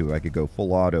needed to, I could go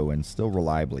full auto and still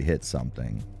reliably hit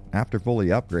something. After fully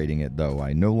upgrading it though,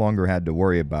 I no longer had to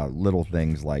worry about little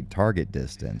things like target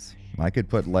distance. I could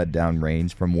put lead down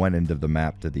range from one end of the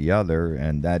map to the other,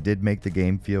 and that did make the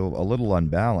game feel a little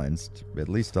unbalanced, at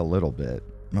least a little bit.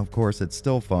 Of course, it's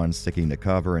still fun sticking to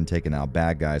cover and taking out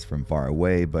bad guys from far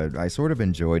away, but I sort of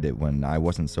enjoyed it when I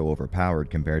wasn't so overpowered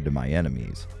compared to my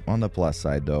enemies. On the plus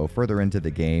side though, further into the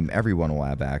game, everyone will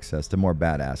have access to more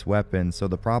badass weapons, so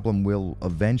the problem will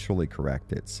eventually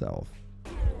correct itself.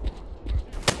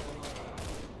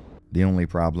 The only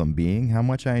problem being how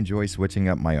much I enjoy switching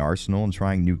up my arsenal and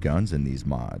trying new guns in these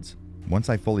mods. Once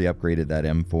I fully upgraded that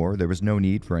M4, there was no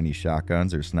need for any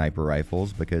shotguns or sniper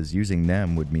rifles because using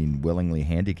them would mean willingly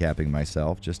handicapping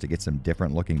myself just to get some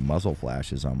different looking muzzle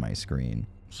flashes on my screen.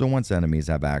 So once enemies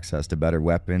have access to better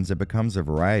weapons, it becomes a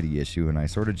variety issue and I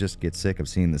sort of just get sick of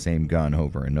seeing the same gun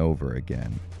over and over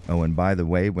again. Oh, and by the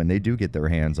way, when they do get their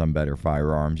hands on better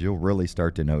firearms, you'll really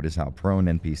start to notice how prone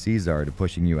NPCs are to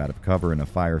pushing you out of cover in a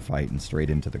firefight and straight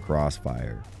into the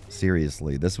crossfire.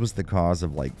 Seriously, this was the cause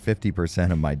of like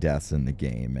 50% of my deaths in the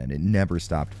game, and it never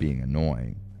stopped being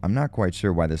annoying. I'm not quite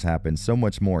sure why this happens so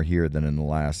much more here than in the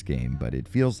last game, but it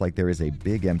feels like there is a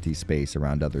big empty space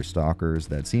around other stalkers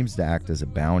that seems to act as a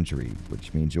boundary,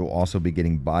 which means you'll also be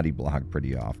getting body blocked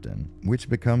pretty often, which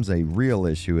becomes a real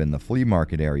issue in the flea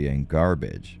market area in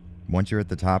Garbage. Once you're at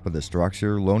the top of the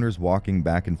structure, loners walking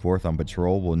back and forth on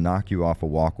patrol will knock you off of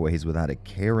walkways without a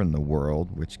care in the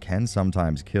world, which can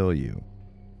sometimes kill you.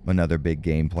 Another big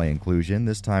gameplay inclusion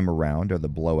this time around are the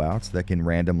blowouts that can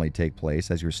randomly take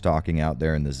place as you're stalking out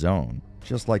there in the zone.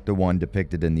 Just like the one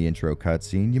depicted in the intro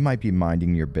cutscene, you might be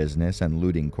minding your business and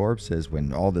looting corpses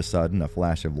when all of a sudden a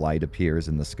flash of light appears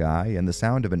in the sky and the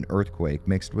sound of an earthquake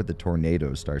mixed with the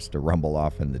tornado starts to rumble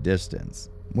off in the distance.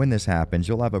 When this happens,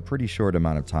 you'll have a pretty short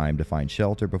amount of time to find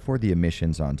shelter before the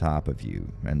emission's on top of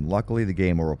you, and luckily the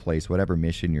game will replace whatever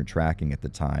mission you're tracking at the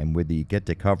time with the get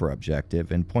to cover objective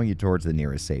and point you towards the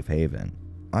nearest safe haven.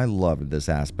 I loved this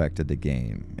aspect of the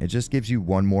game. It just gives you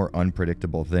one more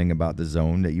unpredictable thing about the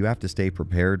zone that you have to stay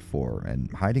prepared for,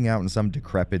 and hiding out in some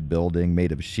decrepit building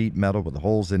made of sheet metal with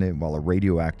holes in it while a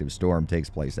radioactive storm takes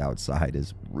place outside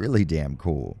is really damn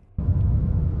cool.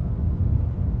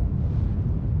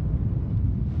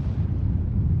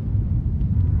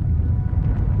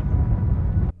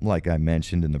 Like I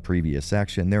mentioned in the previous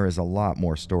section, there is a lot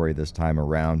more story this time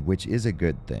around, which is a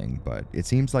good thing, but it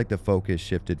seems like the focus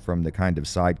shifted from the kind of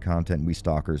side content we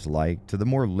stalkers like to the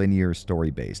more linear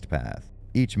story-based path.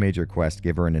 Each major quest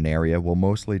giver in an area will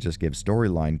mostly just give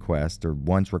storyline quests or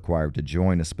ones required to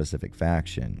join a specific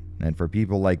faction. And for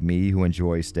people like me who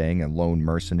enjoy staying a lone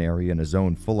mercenary in a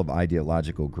zone full of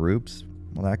ideological groups,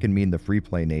 well, that can mean the free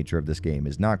play nature of this game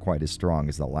is not quite as strong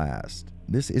as the last.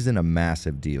 This isn't a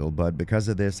massive deal, but because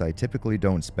of this, I typically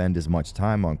don't spend as much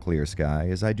time on Clear Sky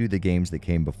as I do the games that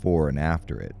came before and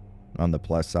after it. On the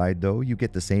plus side though, you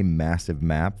get the same massive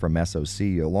map from SOC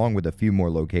along with a few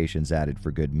more locations added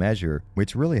for good measure,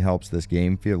 which really helps this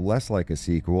game feel less like a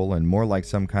sequel and more like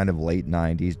some kind of late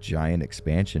 90s giant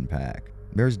expansion pack.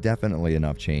 There's definitely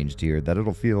enough changed here that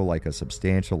it'll feel like a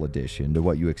substantial addition to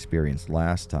what you experienced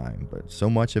last time, but so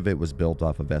much of it was built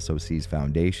off of SOC's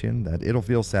foundation that it'll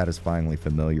feel satisfyingly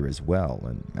familiar as well,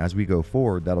 and as we go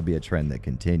forward, that'll be a trend that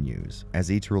continues,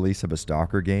 as each release of a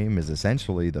Stalker game is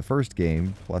essentially the first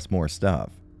game plus more stuff.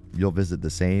 You'll visit the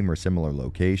same or similar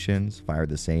locations, fire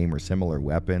the same or similar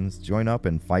weapons, join up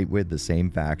and fight with the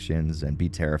same factions, and be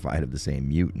terrified of the same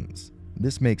mutants.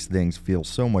 This makes things feel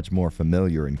so much more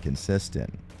familiar and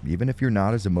consistent. Even if you're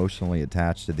not as emotionally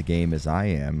attached to the game as I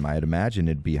am, I'd imagine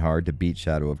it'd be hard to beat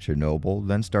Shadow of Chernobyl,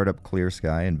 then start up Clear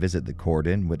Sky and visit the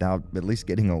Cordon without at least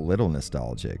getting a little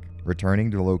nostalgic. Returning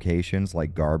to locations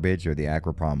like Garbage or the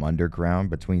Agroprom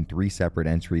Underground between 3 separate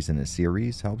entries in a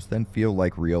series helps them feel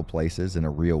like real places in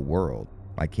a real world.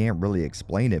 I can't really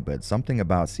explain it, but something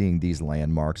about seeing these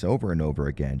landmarks over and over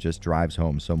again just drives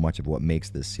home so much of what makes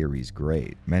this series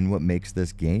great, and what makes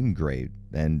this game great,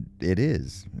 and it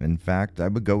is. In fact, I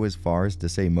would go as far as to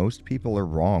say most people are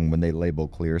wrong when they label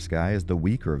Clear Sky as the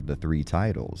weaker of the 3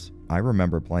 titles. I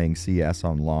remember playing CS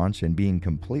on launch and being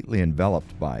completely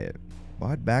enveloped by it.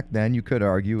 But back then you could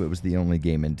argue it was the only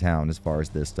game in town as far as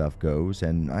this stuff goes,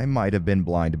 and I might have been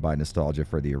blinded by nostalgia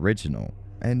for the original.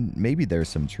 And maybe there's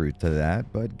some truth to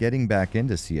that, but getting back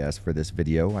into CS for this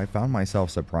video, I found myself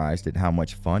surprised at how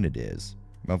much fun it is.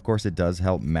 Of course, it does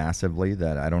help massively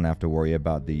that I don't have to worry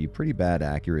about the pretty bad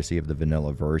accuracy of the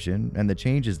vanilla version, and the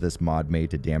changes this mod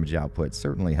made to damage output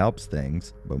certainly helps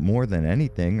things, but more than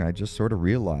anything, I just sort of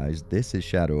realized this is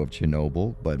Shadow of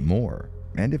Chernobyl, but more.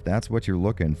 And if that's what you're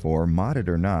looking for, modded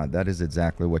or not, that is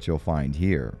exactly what you'll find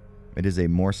here. It is a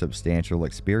more substantial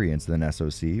experience than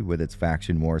SOC, with its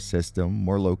faction war system,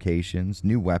 more locations,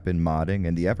 new weapon modding,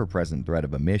 and the ever-present threat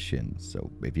of a mission,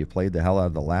 so if you played the hell out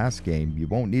of the last game, you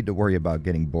won't need to worry about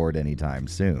getting bored anytime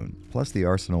soon. Plus, the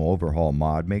Arsenal Overhaul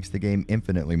mod makes the game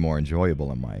infinitely more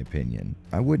enjoyable in my opinion.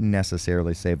 I wouldn't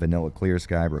necessarily say Vanilla Clear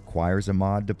Sky requires a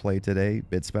mod to play today,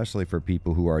 especially for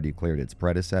people who already cleared its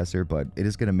predecessor, but it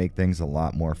is going to make things a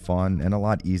lot more fun and a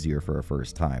lot easier for a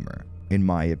first-timer. In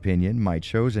my opinion, my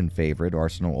chosen favorite,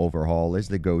 Arsenal Overhaul, is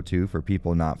the go-to for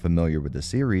people not familiar with the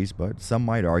series, but some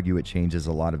might argue it changes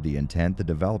a lot of the intent the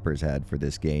developers had for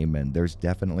this game, and there's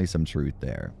definitely some truth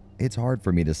there. It's hard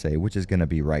for me to say which is going to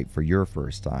be right for your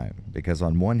first time, because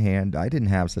on one hand, I didn't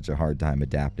have such a hard time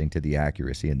adapting to the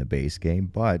accuracy in the base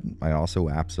game, but I also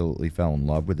absolutely fell in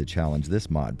love with the challenge this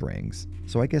mod brings.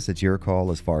 So I guess it's your call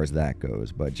as far as that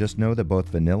goes, but just know that both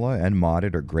vanilla and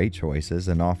modded are great choices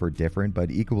and offer different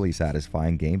but equally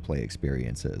satisfying gameplay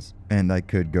experiences. And I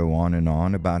could go on and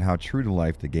on about how true to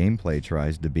life the gameplay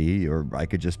tries to be, or I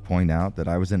could just point out that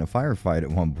I was in a firefight at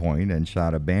one point and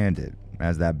shot a bandit.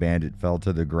 As that bandit fell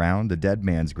to the ground, the dead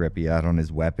man's grip he had on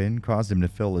his weapon caused him to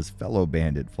fill his fellow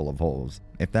bandit full of holes.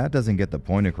 If that doesn't get the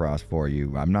point across for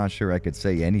you, I'm not sure I could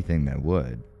say anything that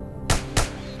would.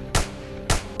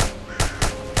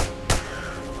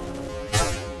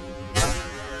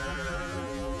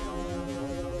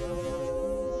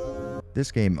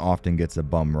 This game often gets a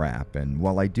bum rap, and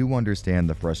while I do understand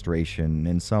the frustration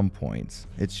in some points,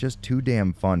 it's just too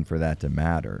damn fun for that to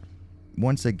matter.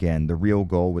 Once again, the real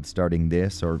goal with starting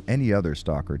this or any other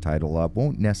Stalker title up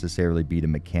won't necessarily be to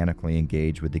mechanically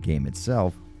engage with the game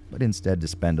itself, but instead to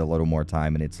spend a little more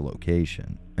time in its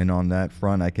location. And on that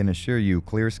front, I can assure you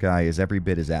Clear Sky is every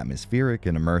bit as atmospheric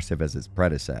and immersive as its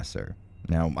predecessor.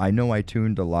 Now, I know I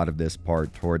tuned a lot of this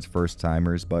part towards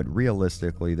first-timers, but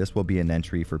realistically, this will be an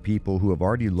entry for people who have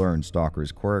already learned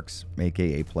Stalker's quirks,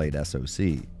 aka played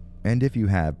SOC. And if you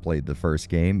have played the first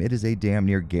game, it is a damn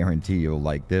near guarantee you'll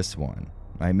like this one.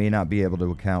 I may not be able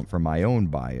to account for my own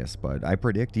bias, but I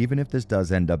predict even if this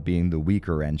does end up being the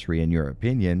weaker entry in your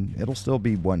opinion, it'll still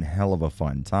be one hell of a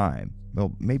fun time.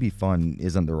 Well, maybe fun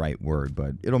isn't the right word,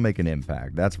 but it'll make an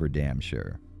impact, that's for damn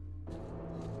sure.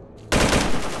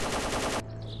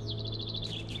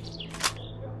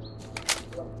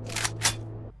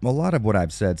 A lot of what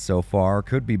I've said so far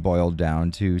could be boiled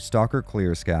down to Stalker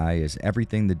Clear Sky is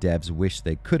everything the devs wish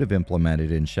they could have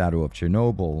implemented in Shadow of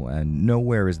Chernobyl, and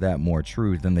nowhere is that more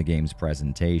true than the game's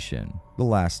presentation. The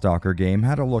last Stalker game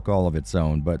had a look all of its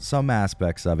own, but some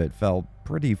aspects of it felt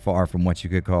pretty far from what you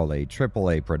could call a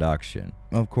AAA production.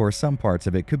 Of course, some parts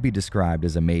of it could be described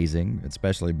as amazing,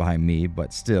 especially by me,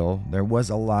 but still, there was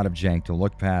a lot of jank to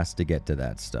look past to get to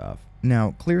that stuff.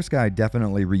 Now, Clear Sky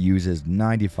definitely reuses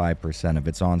 95% of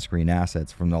its on-screen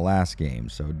assets from the last game,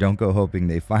 so don't go hoping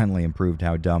they finally improved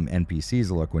how dumb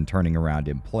NPCs look when turning around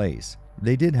in place.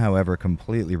 They did, however,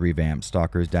 completely revamp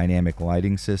Stalker's dynamic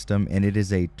lighting system, and it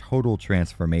is a total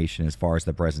transformation as far as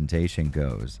the presentation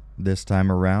goes. This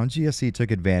time around, GSC took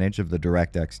advantage of the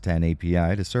DirectX 10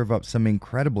 API to serve up some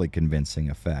incredibly convincing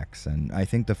effects, and I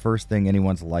think the first thing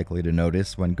anyone's likely to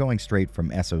notice when going straight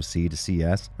from SoC to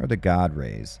CS are the God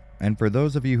rays. And for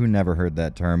those of you who never heard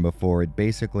that term before, it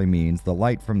basically means the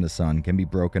light from the sun can be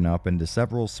broken up into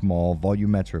several small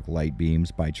volumetric light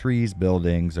beams by trees,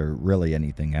 buildings, or really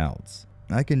anything else.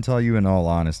 I can tell you in all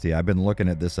honesty, I've been looking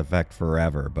at this effect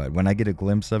forever, but when I get a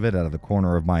glimpse of it out of the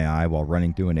corner of my eye while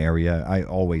running through an area, I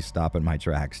always stop in my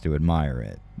tracks to admire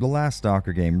it. The last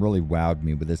Stalker game really wowed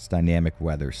me with its dynamic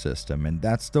weather system, and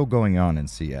that's still going on in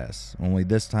CS, only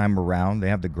this time around they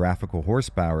have the graphical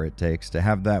horsepower it takes to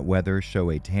have that weather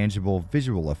show a tangible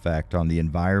visual effect on the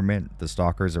environment, the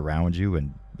stalkers around you,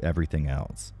 and everything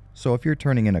else. So if you're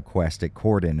turning in a quest at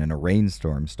Cordon and a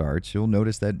rainstorm starts, you'll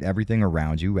notice that everything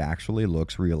around you actually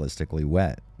looks realistically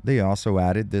wet. They also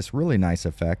added this really nice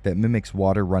effect that mimics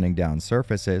water running down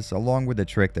surfaces, along with a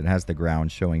trick that has the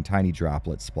ground showing tiny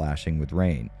droplets splashing with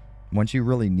rain. Once you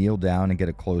really kneel down and get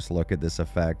a close look at this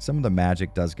effect, some of the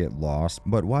magic does get lost,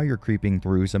 but while you're creeping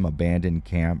through some abandoned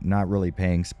camp, not really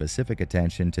paying specific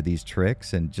attention to these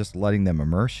tricks and just letting them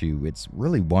immerse you, it's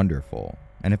really wonderful.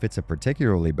 And if it's a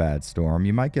particularly bad storm,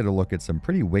 you might get a look at some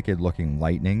pretty wicked looking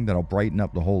lightning that'll brighten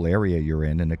up the whole area you're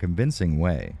in a convincing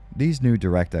way. These new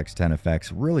DirectX 10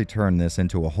 effects really turn this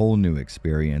into a whole new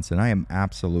experience, and I am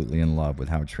absolutely in love with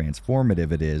how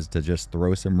transformative it is to just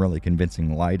throw some really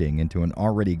convincing lighting into an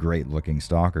already great looking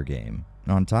Stalker game.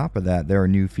 On top of that, there are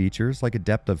new features like a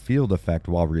depth of field effect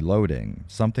while reloading,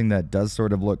 something that does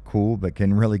sort of look cool but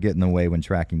can really get in the way when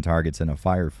tracking targets in a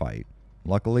firefight.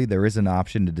 Luckily, there is an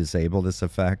option to disable this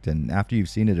effect, and after you've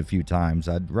seen it a few times,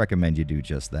 I'd recommend you do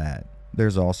just that.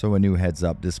 There's also a new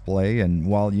heads-up display, and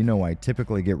while you know I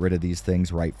typically get rid of these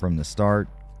things right from the start,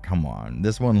 come on,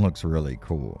 this one looks really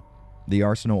cool. The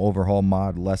Arsenal Overhaul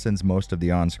mod lessens most of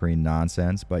the on-screen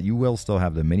nonsense, but you will still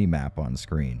have the minimap on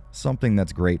screen, something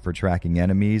that's great for tracking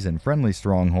enemies and friendly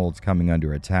strongholds coming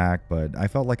under attack, but I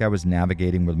felt like I was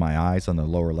navigating with my eyes on the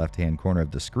lower left-hand corner of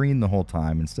the screen the whole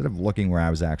time instead of looking where I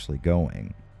was actually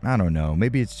going. I don't know,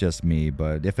 maybe it's just me,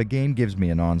 but if a game gives me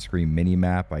an on-screen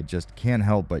minimap, I just can't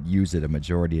help but use it a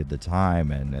majority of the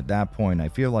time, and at that point I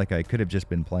feel like I could have just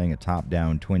been playing a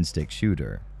top-down twin-stick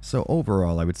shooter. So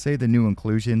overall, I would say the new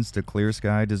inclusions to Clear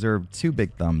Sky deserve 2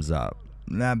 big thumbs up.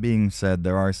 That being said,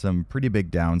 there are some pretty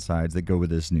big downsides that go with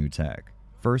this new tech.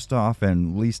 First off,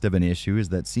 and least of an issue, is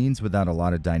that scenes without a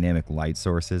lot of dynamic light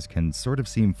sources can sort of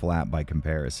seem flat by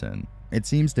comparison. It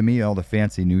seems to me all the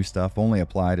fancy new stuff only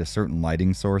apply to certain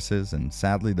lighting sources, and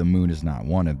sadly the moon is not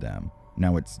one of them.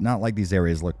 Now, it's not like these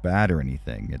areas look bad or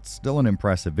anything, it's still an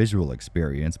impressive visual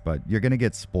experience, but you're going to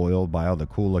get spoiled by all the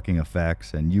cool looking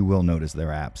effects and you will notice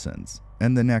their absence.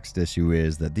 And the next issue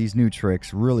is that these new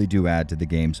tricks really do add to the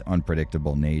game's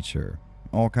unpredictable nature.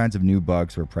 All kinds of new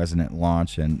bugs were present at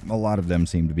launch, and a lot of them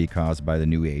seem to be caused by the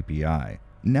new API.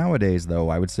 Nowadays though,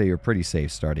 I would say you're pretty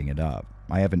safe starting it up.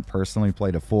 I haven't personally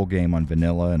played a full game on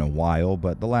vanilla in a while,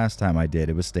 but the last time I did,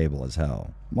 it was stable as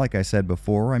hell. Like I said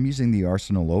before, I'm using the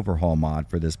Arsenal Overhaul mod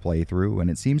for this playthrough, and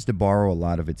it seems to borrow a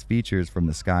lot of its features from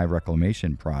the Sky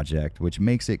Reclamation project, which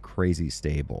makes it crazy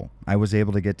stable. I was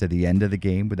able to get to the end of the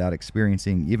game without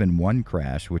experiencing even one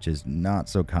crash, which is not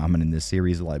so common in this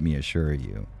series, let me assure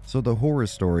you. So the horror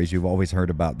stories you've always heard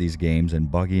about these games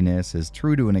and bugginess is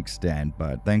true to an extent,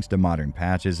 but thanks to modern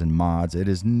patches and mods, it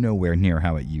is nowhere near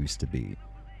how it used to be.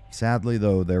 Sadly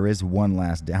though, there is one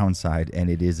last downside, and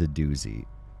it is a doozy.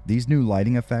 These new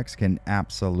lighting effects can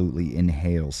absolutely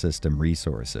inhale system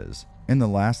resources. In the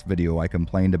last video I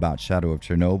complained about Shadow of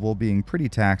Chernobyl being pretty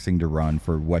taxing to run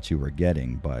for what you were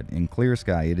getting, but in Clear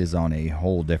Sky it is on a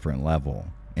whole different level.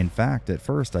 In fact, at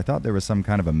first I thought there was some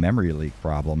kind of a memory leak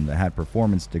problem that had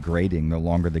performance degrading the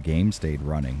longer the game stayed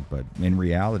running, but in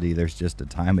reality there's just a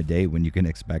time of day when you can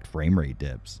expect frame rate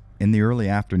dips. In the early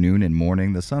afternoon and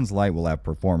morning, the sun's light will have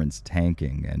performance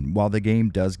tanking, and while the game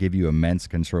does give you immense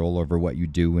control over what you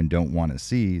do and don't want to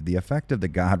see, the effect of the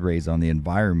god rays on the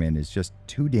environment is just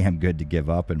too damn good to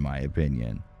give up in my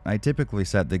opinion. I typically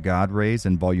set the god rays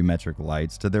and volumetric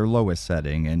lights to their lowest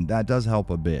setting, and that does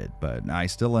help a bit, but I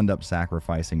still end up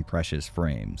sacrificing precious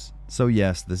frames. So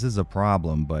yes, this is a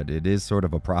problem, but it is sort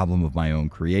of a problem of my own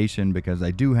creation because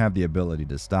I do have the ability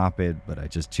to stop it, but I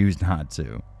just choose not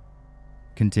to.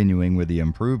 Continuing with the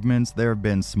improvements, there have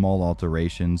been small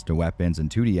alterations to weapons and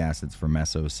 2D assets from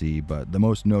SOC, but the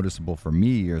most noticeable for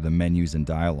me are the menus and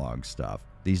dialogue stuff.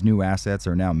 These new assets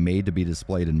are now made to be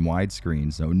displayed in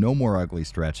widescreen, so no more ugly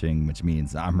stretching, which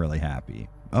means I'm really happy.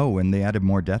 Oh, and they added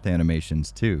more death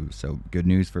animations too, so good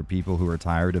news for people who are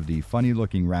tired of the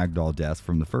funny-looking ragdoll deaths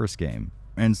from the first game.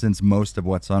 And since most of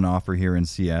what's on offer here in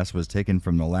CS was taken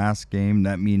from the last game,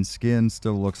 that means skin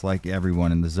still looks like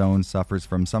everyone in the zone suffers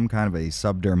from some kind of a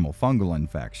subdermal fungal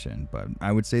infection, but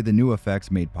I would say the new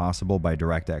effects made possible by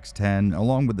DirectX 10,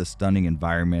 along with the stunning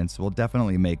environments, will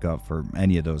definitely make up for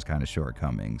any of those kind of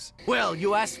shortcomings. Well,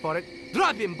 you asked for it.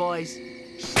 Drop him, boys!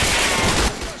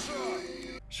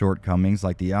 Shortcomings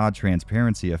like the odd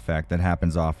transparency effect that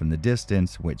happens off in the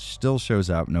distance, which still shows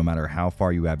up no matter how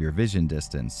far you have your vision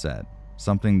distance set.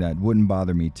 Something that wouldn't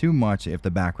bother me too much if the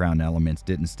background elements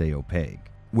didn't stay opaque.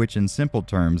 Which in simple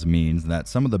terms means that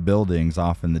some of the buildings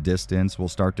off in the distance will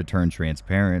start to turn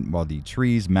transparent while the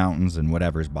trees, mountains, and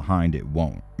whatever's behind it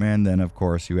won't. And then of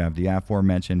course you have the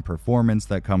aforementioned performance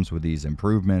that comes with these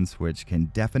improvements, which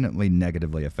can definitely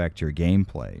negatively affect your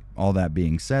gameplay. All that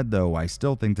being said though, I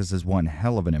still think this is one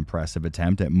hell of an impressive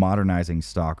attempt at modernizing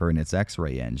Stalker and its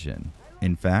X-ray engine.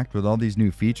 In fact, with all these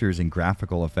new features and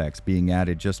graphical effects being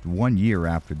added just 1 year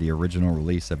after the original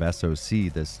release of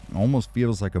SOC, this almost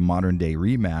feels like a modern-day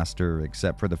remaster,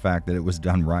 except for the fact that it was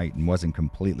done right and wasn't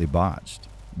completely botched.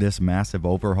 This massive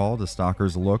overhaul to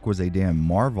Stalker's look was a damn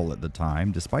marvel at the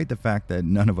time, despite the fact that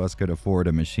none of us could afford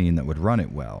a machine that would run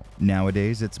it well.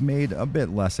 Nowadays, it's made a bit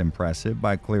less impressive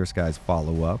by Clear Sky's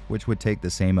follow-up, which would take the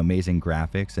same amazing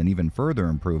graphics and even further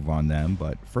improve on them,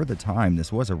 but for the time,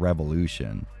 this was a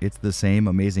revolution. It's the same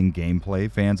amazing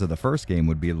gameplay fans of the first game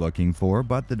would be looking for,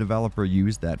 but the developer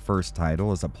used that first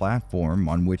title as a platform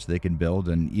on which they could build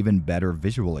an even better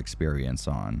visual experience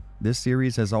on. This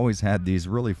series has always had these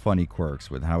really funny quirks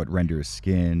with how it renders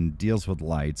skin, deals with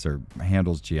lights, or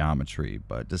handles geometry,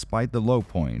 but despite the low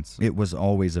points, it was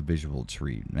always a visual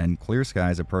treat, and Clear Sky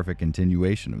is a perfect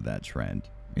continuation of that trend.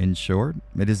 In short,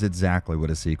 it is exactly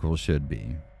what a sequel should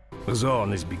be. The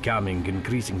zone is becoming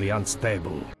increasingly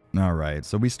unstable. Alright,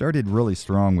 so we started really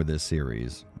strong with this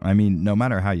series. I mean, no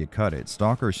matter how you cut it,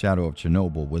 Stalker Shadow of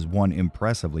Chernobyl was one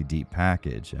impressively deep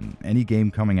package, and any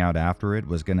game coming out after it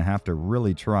was going to have to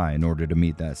really try in order to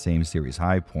meet that same series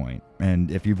high point.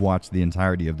 And if you've watched the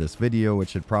entirety of this video, it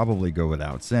should probably go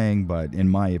without saying, but in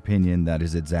my opinion, that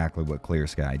is exactly what Clear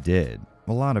Sky did.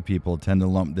 A lot of people tend to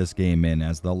lump this game in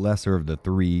as the lesser of the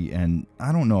three, and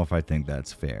I don't know if I think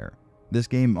that's fair. This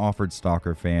game offered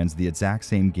Stalker fans the exact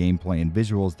same gameplay and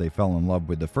visuals they fell in love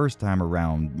with the first time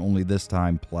around, only this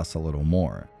time plus a little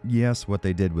more. Yes, what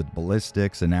they did with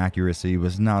ballistics and accuracy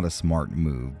was not a smart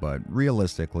move, but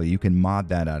realistically you can mod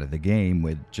that out of the game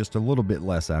with just a little bit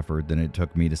less effort than it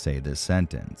took me to say this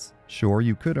sentence. Sure,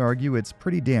 you could argue it's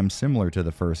pretty damn similar to the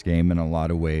first game in a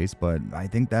lot of ways, but I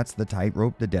think that's the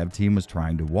tightrope the dev team was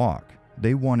trying to walk.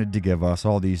 They wanted to give us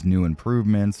all these new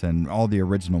improvements and all the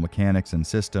original mechanics and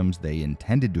systems they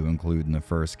intended to include in the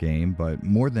first game, but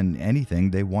more than anything,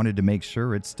 they wanted to make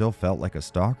sure it still felt like a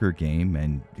Stalker game,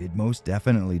 and it most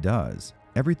definitely does.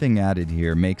 Everything added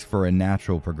here makes for a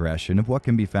natural progression of what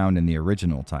can be found in the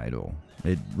original title.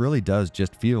 It really does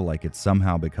just feel like it's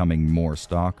somehow becoming more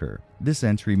Stalker. This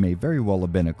entry may very well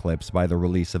have been eclipsed by the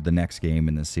release of the next game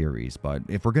in the series, but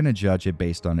if we're going to judge it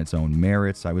based on its own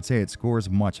merits, I would say it scores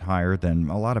much higher than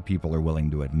a lot of people are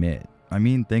willing to admit. I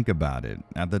mean, think about it.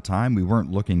 At the time, we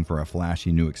weren't looking for a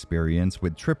flashy new experience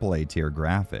with AAA tier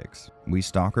graphics. We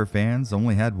Stalker fans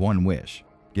only had one wish: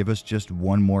 give us just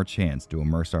one more chance to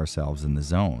immerse ourselves in the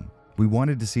zone. We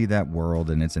wanted to see that world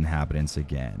and its inhabitants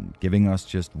again, giving us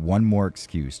just one more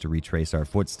excuse to retrace our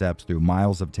footsteps through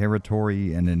miles of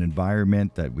territory and an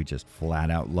environment that we just flat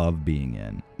out love being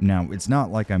in. Now, it's not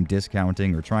like I'm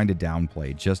discounting or trying to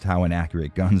downplay just how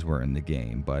inaccurate guns were in the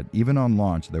game, but even on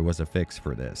launch there was a fix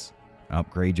for this: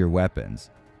 upgrade your weapons.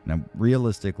 Now,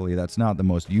 realistically, that's not the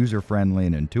most user-friendly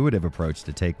and intuitive approach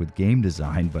to take with game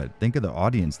design, but think of the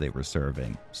audience they were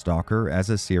serving. Stalker, as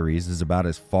a series, is about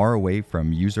as far away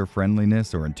from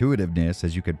user-friendliness or intuitiveness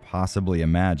as you could possibly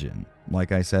imagine.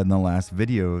 Like I said in the last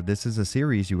video, this is a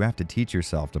series you have to teach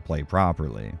yourself to play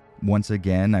properly. Once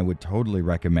again, I would totally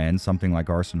recommend something like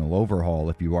Arsenal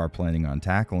Overhaul if you are planning on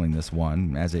tackling this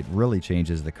one, as it really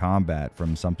changes the combat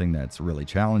from something that's really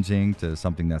challenging to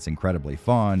something that's incredibly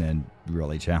fun and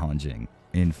really challenging.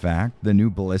 In fact, the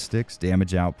new ballistics,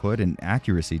 damage output, and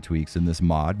accuracy tweaks in this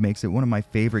mod makes it one of my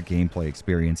favorite gameplay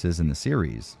experiences in the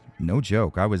series. No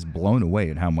joke, I was blown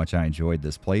away at how much I enjoyed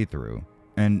this playthrough.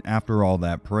 And after all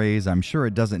that praise, I'm sure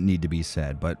it doesn't need to be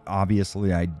said, but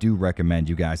obviously I do recommend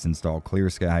you guys install Clear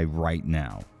Sky right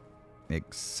now.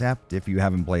 Except if you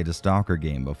haven't played a Stalker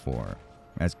game before.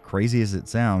 As crazy as it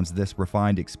sounds, this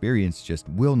refined experience just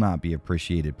will not be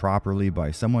appreciated properly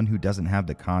by someone who doesn't have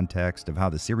the context of how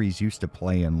the series used to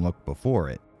play and look before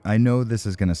it. I know this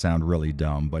is going to sound really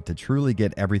dumb, but to truly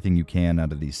get everything you can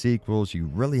out of these sequels, you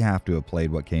really have to have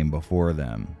played what came before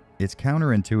them. It's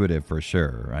counterintuitive for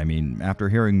sure. I mean, after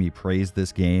hearing me praise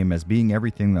this game as being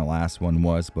everything the last one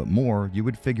was but more, you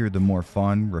would figure the more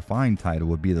fun, refined title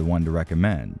would be the one to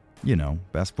recommend. You know,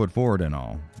 best foot forward and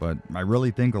all. But I really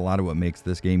think a lot of what makes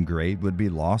this game great would be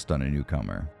lost on a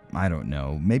newcomer. I don't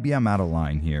know, maybe I'm out of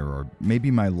line here, or maybe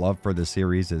my love for the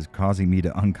series is causing me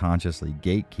to unconsciously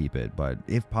gatekeep it, but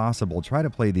if possible, try to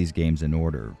play these games in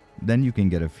order. Then you can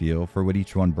get a feel for what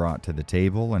each one brought to the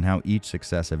table and how each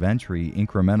successive entry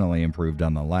incrementally improved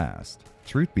on the last.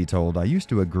 Truth be told, I used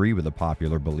to agree with the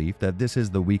popular belief that this is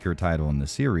the weaker title in the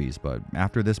series, but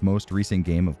after this most recent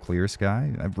game of Clear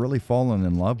Sky, I've really fallen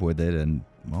in love with it, and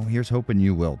well, here's hoping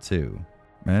you will too.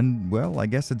 And, well, I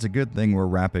guess it's a good thing we're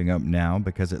wrapping up now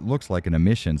because it looks like an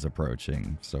emission's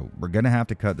approaching, so we're gonna have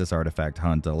to cut this artifact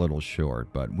hunt a little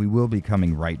short, but we will be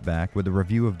coming right back with a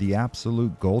review of the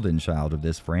absolute golden child of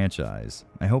this franchise.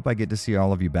 I hope I get to see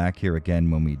all of you back here again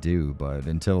when we do, but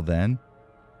until then,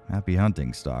 happy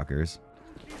hunting, Stalkers.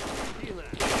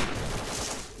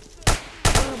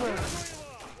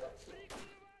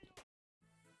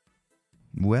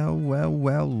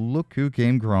 Well, look who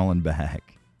came crawling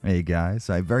back. Hey guys,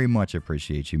 I very much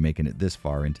appreciate you making it this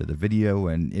far into the video,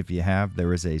 and if you have,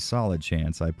 there is a solid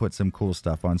chance I put some cool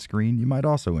stuff on screen you might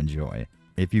also enjoy.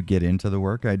 If you get into the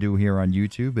work I do here on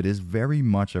YouTube, it is very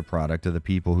much a product of the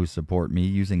people who support me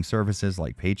using services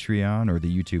like Patreon or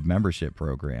the YouTube membership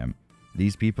program.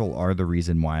 These people are the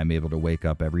reason why I'm able to wake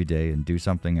up every day and do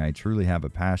something I truly have a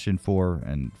passion for,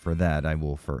 and for that I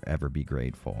will forever be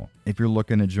grateful. If you're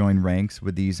looking to join ranks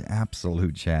with these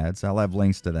absolute chads, I'll have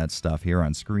links to that stuff here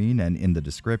on screen and in the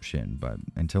description, but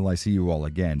until I see you all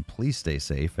again, please stay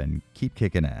safe and keep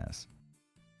kicking ass.